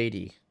kooky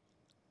lady?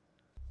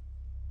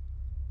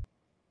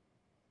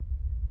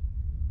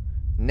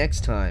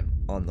 Next time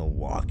on The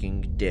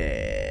Walking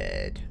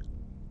Dead.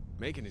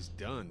 Making is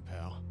done,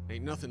 pal.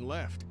 Ain't nothing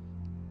left.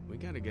 We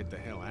gotta get the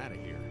hell out of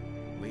here.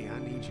 Lee, I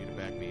need you to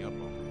back me up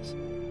on this.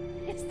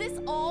 Is this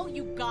all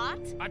you got?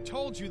 I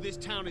told you this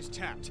town is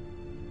tapped.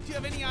 Do you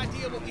have any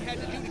idea what we had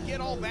to do to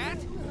get all that?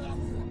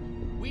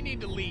 We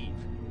need to leave.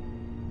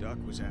 Duck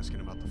was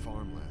asking about the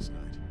farm last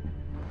night.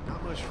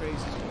 Not much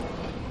phases.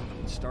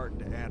 It's starting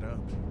to add up.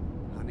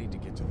 I need to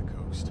get to the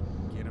coast.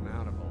 Get him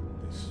out of all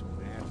this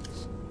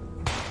madness.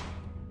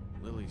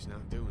 Lily's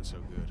not doing so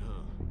good,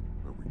 huh?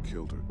 But we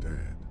killed her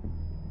dad.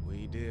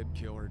 We did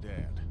kill her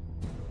dad.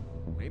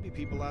 Maybe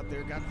people out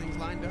there got things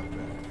lined up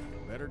better.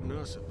 Better than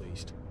us, at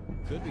least.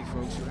 Could be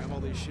folks who have all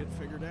this shit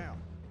figured out.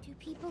 Do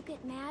people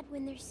get mad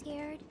when they're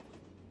scared?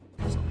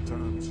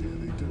 Sometimes, yeah,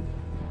 they do.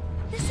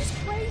 This is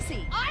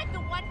crazy. I'm the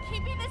one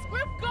keeping this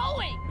group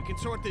going. We can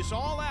sort this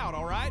all out,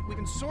 all right? We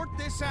can sort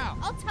this out.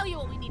 I'll tell you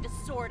what we need to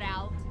sort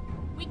out.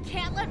 We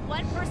can't let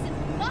one person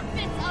fuck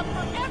this up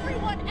for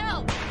everyone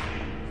else.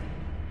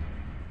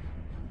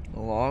 A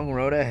long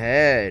road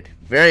ahead.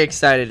 Very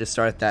excited to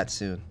start that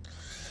soon.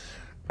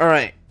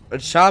 Alright.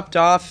 Chopped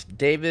off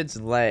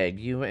David's leg.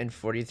 You and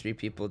 43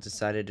 people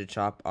decided to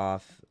chop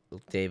off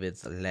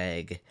David's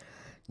leg.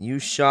 You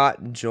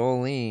shot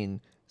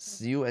Jolene.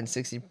 You and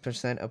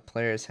 60% of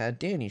players had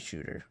Danny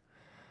shoot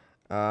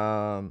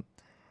her.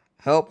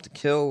 Helped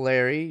kill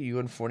Larry. You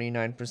and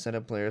 49%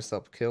 of players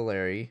helped kill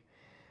Larry.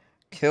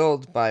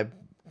 Killed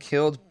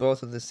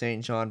both of the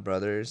St. John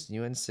brothers.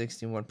 You and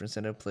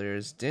 61% of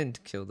players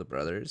didn't kill the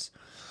brothers.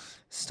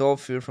 Stole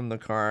food from the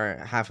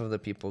car. Half of the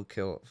people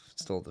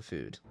stole the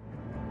food.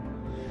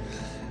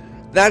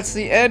 That's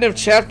the end of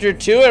chapter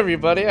 2,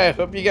 everybody. I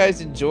hope you guys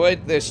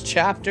enjoyed this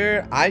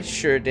chapter. I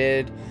sure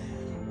did.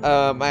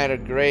 I had a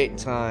great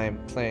time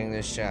playing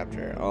this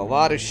chapter. A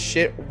lot of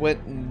shit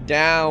went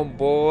down,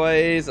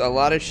 boys. A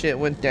lot of shit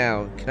went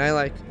down. Can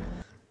I,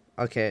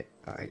 okay,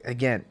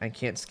 again, I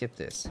can't skip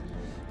this.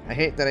 I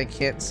hate that I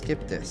can't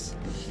skip this.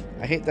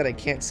 I hate that I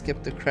can't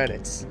skip the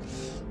credits.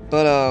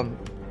 But,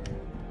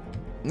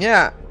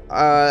 yeah.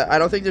 I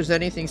don't think there's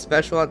anything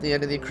special at the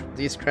end of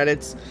these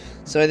credits.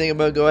 So I think I'm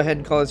going to go ahead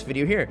and call this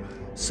video here.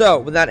 So,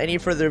 without any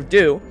further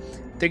ado,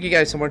 thank you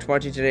guys so much for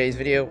watching today's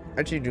video. I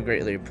actually do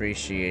greatly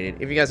appreciate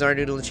it. If you guys are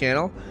new to the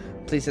channel,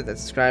 please hit that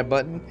subscribe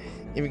button.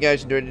 If you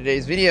guys enjoyed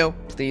today's video,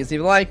 please leave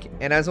a like.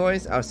 And as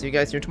always, I'll see you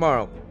guys here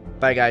tomorrow.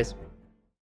 Bye, guys.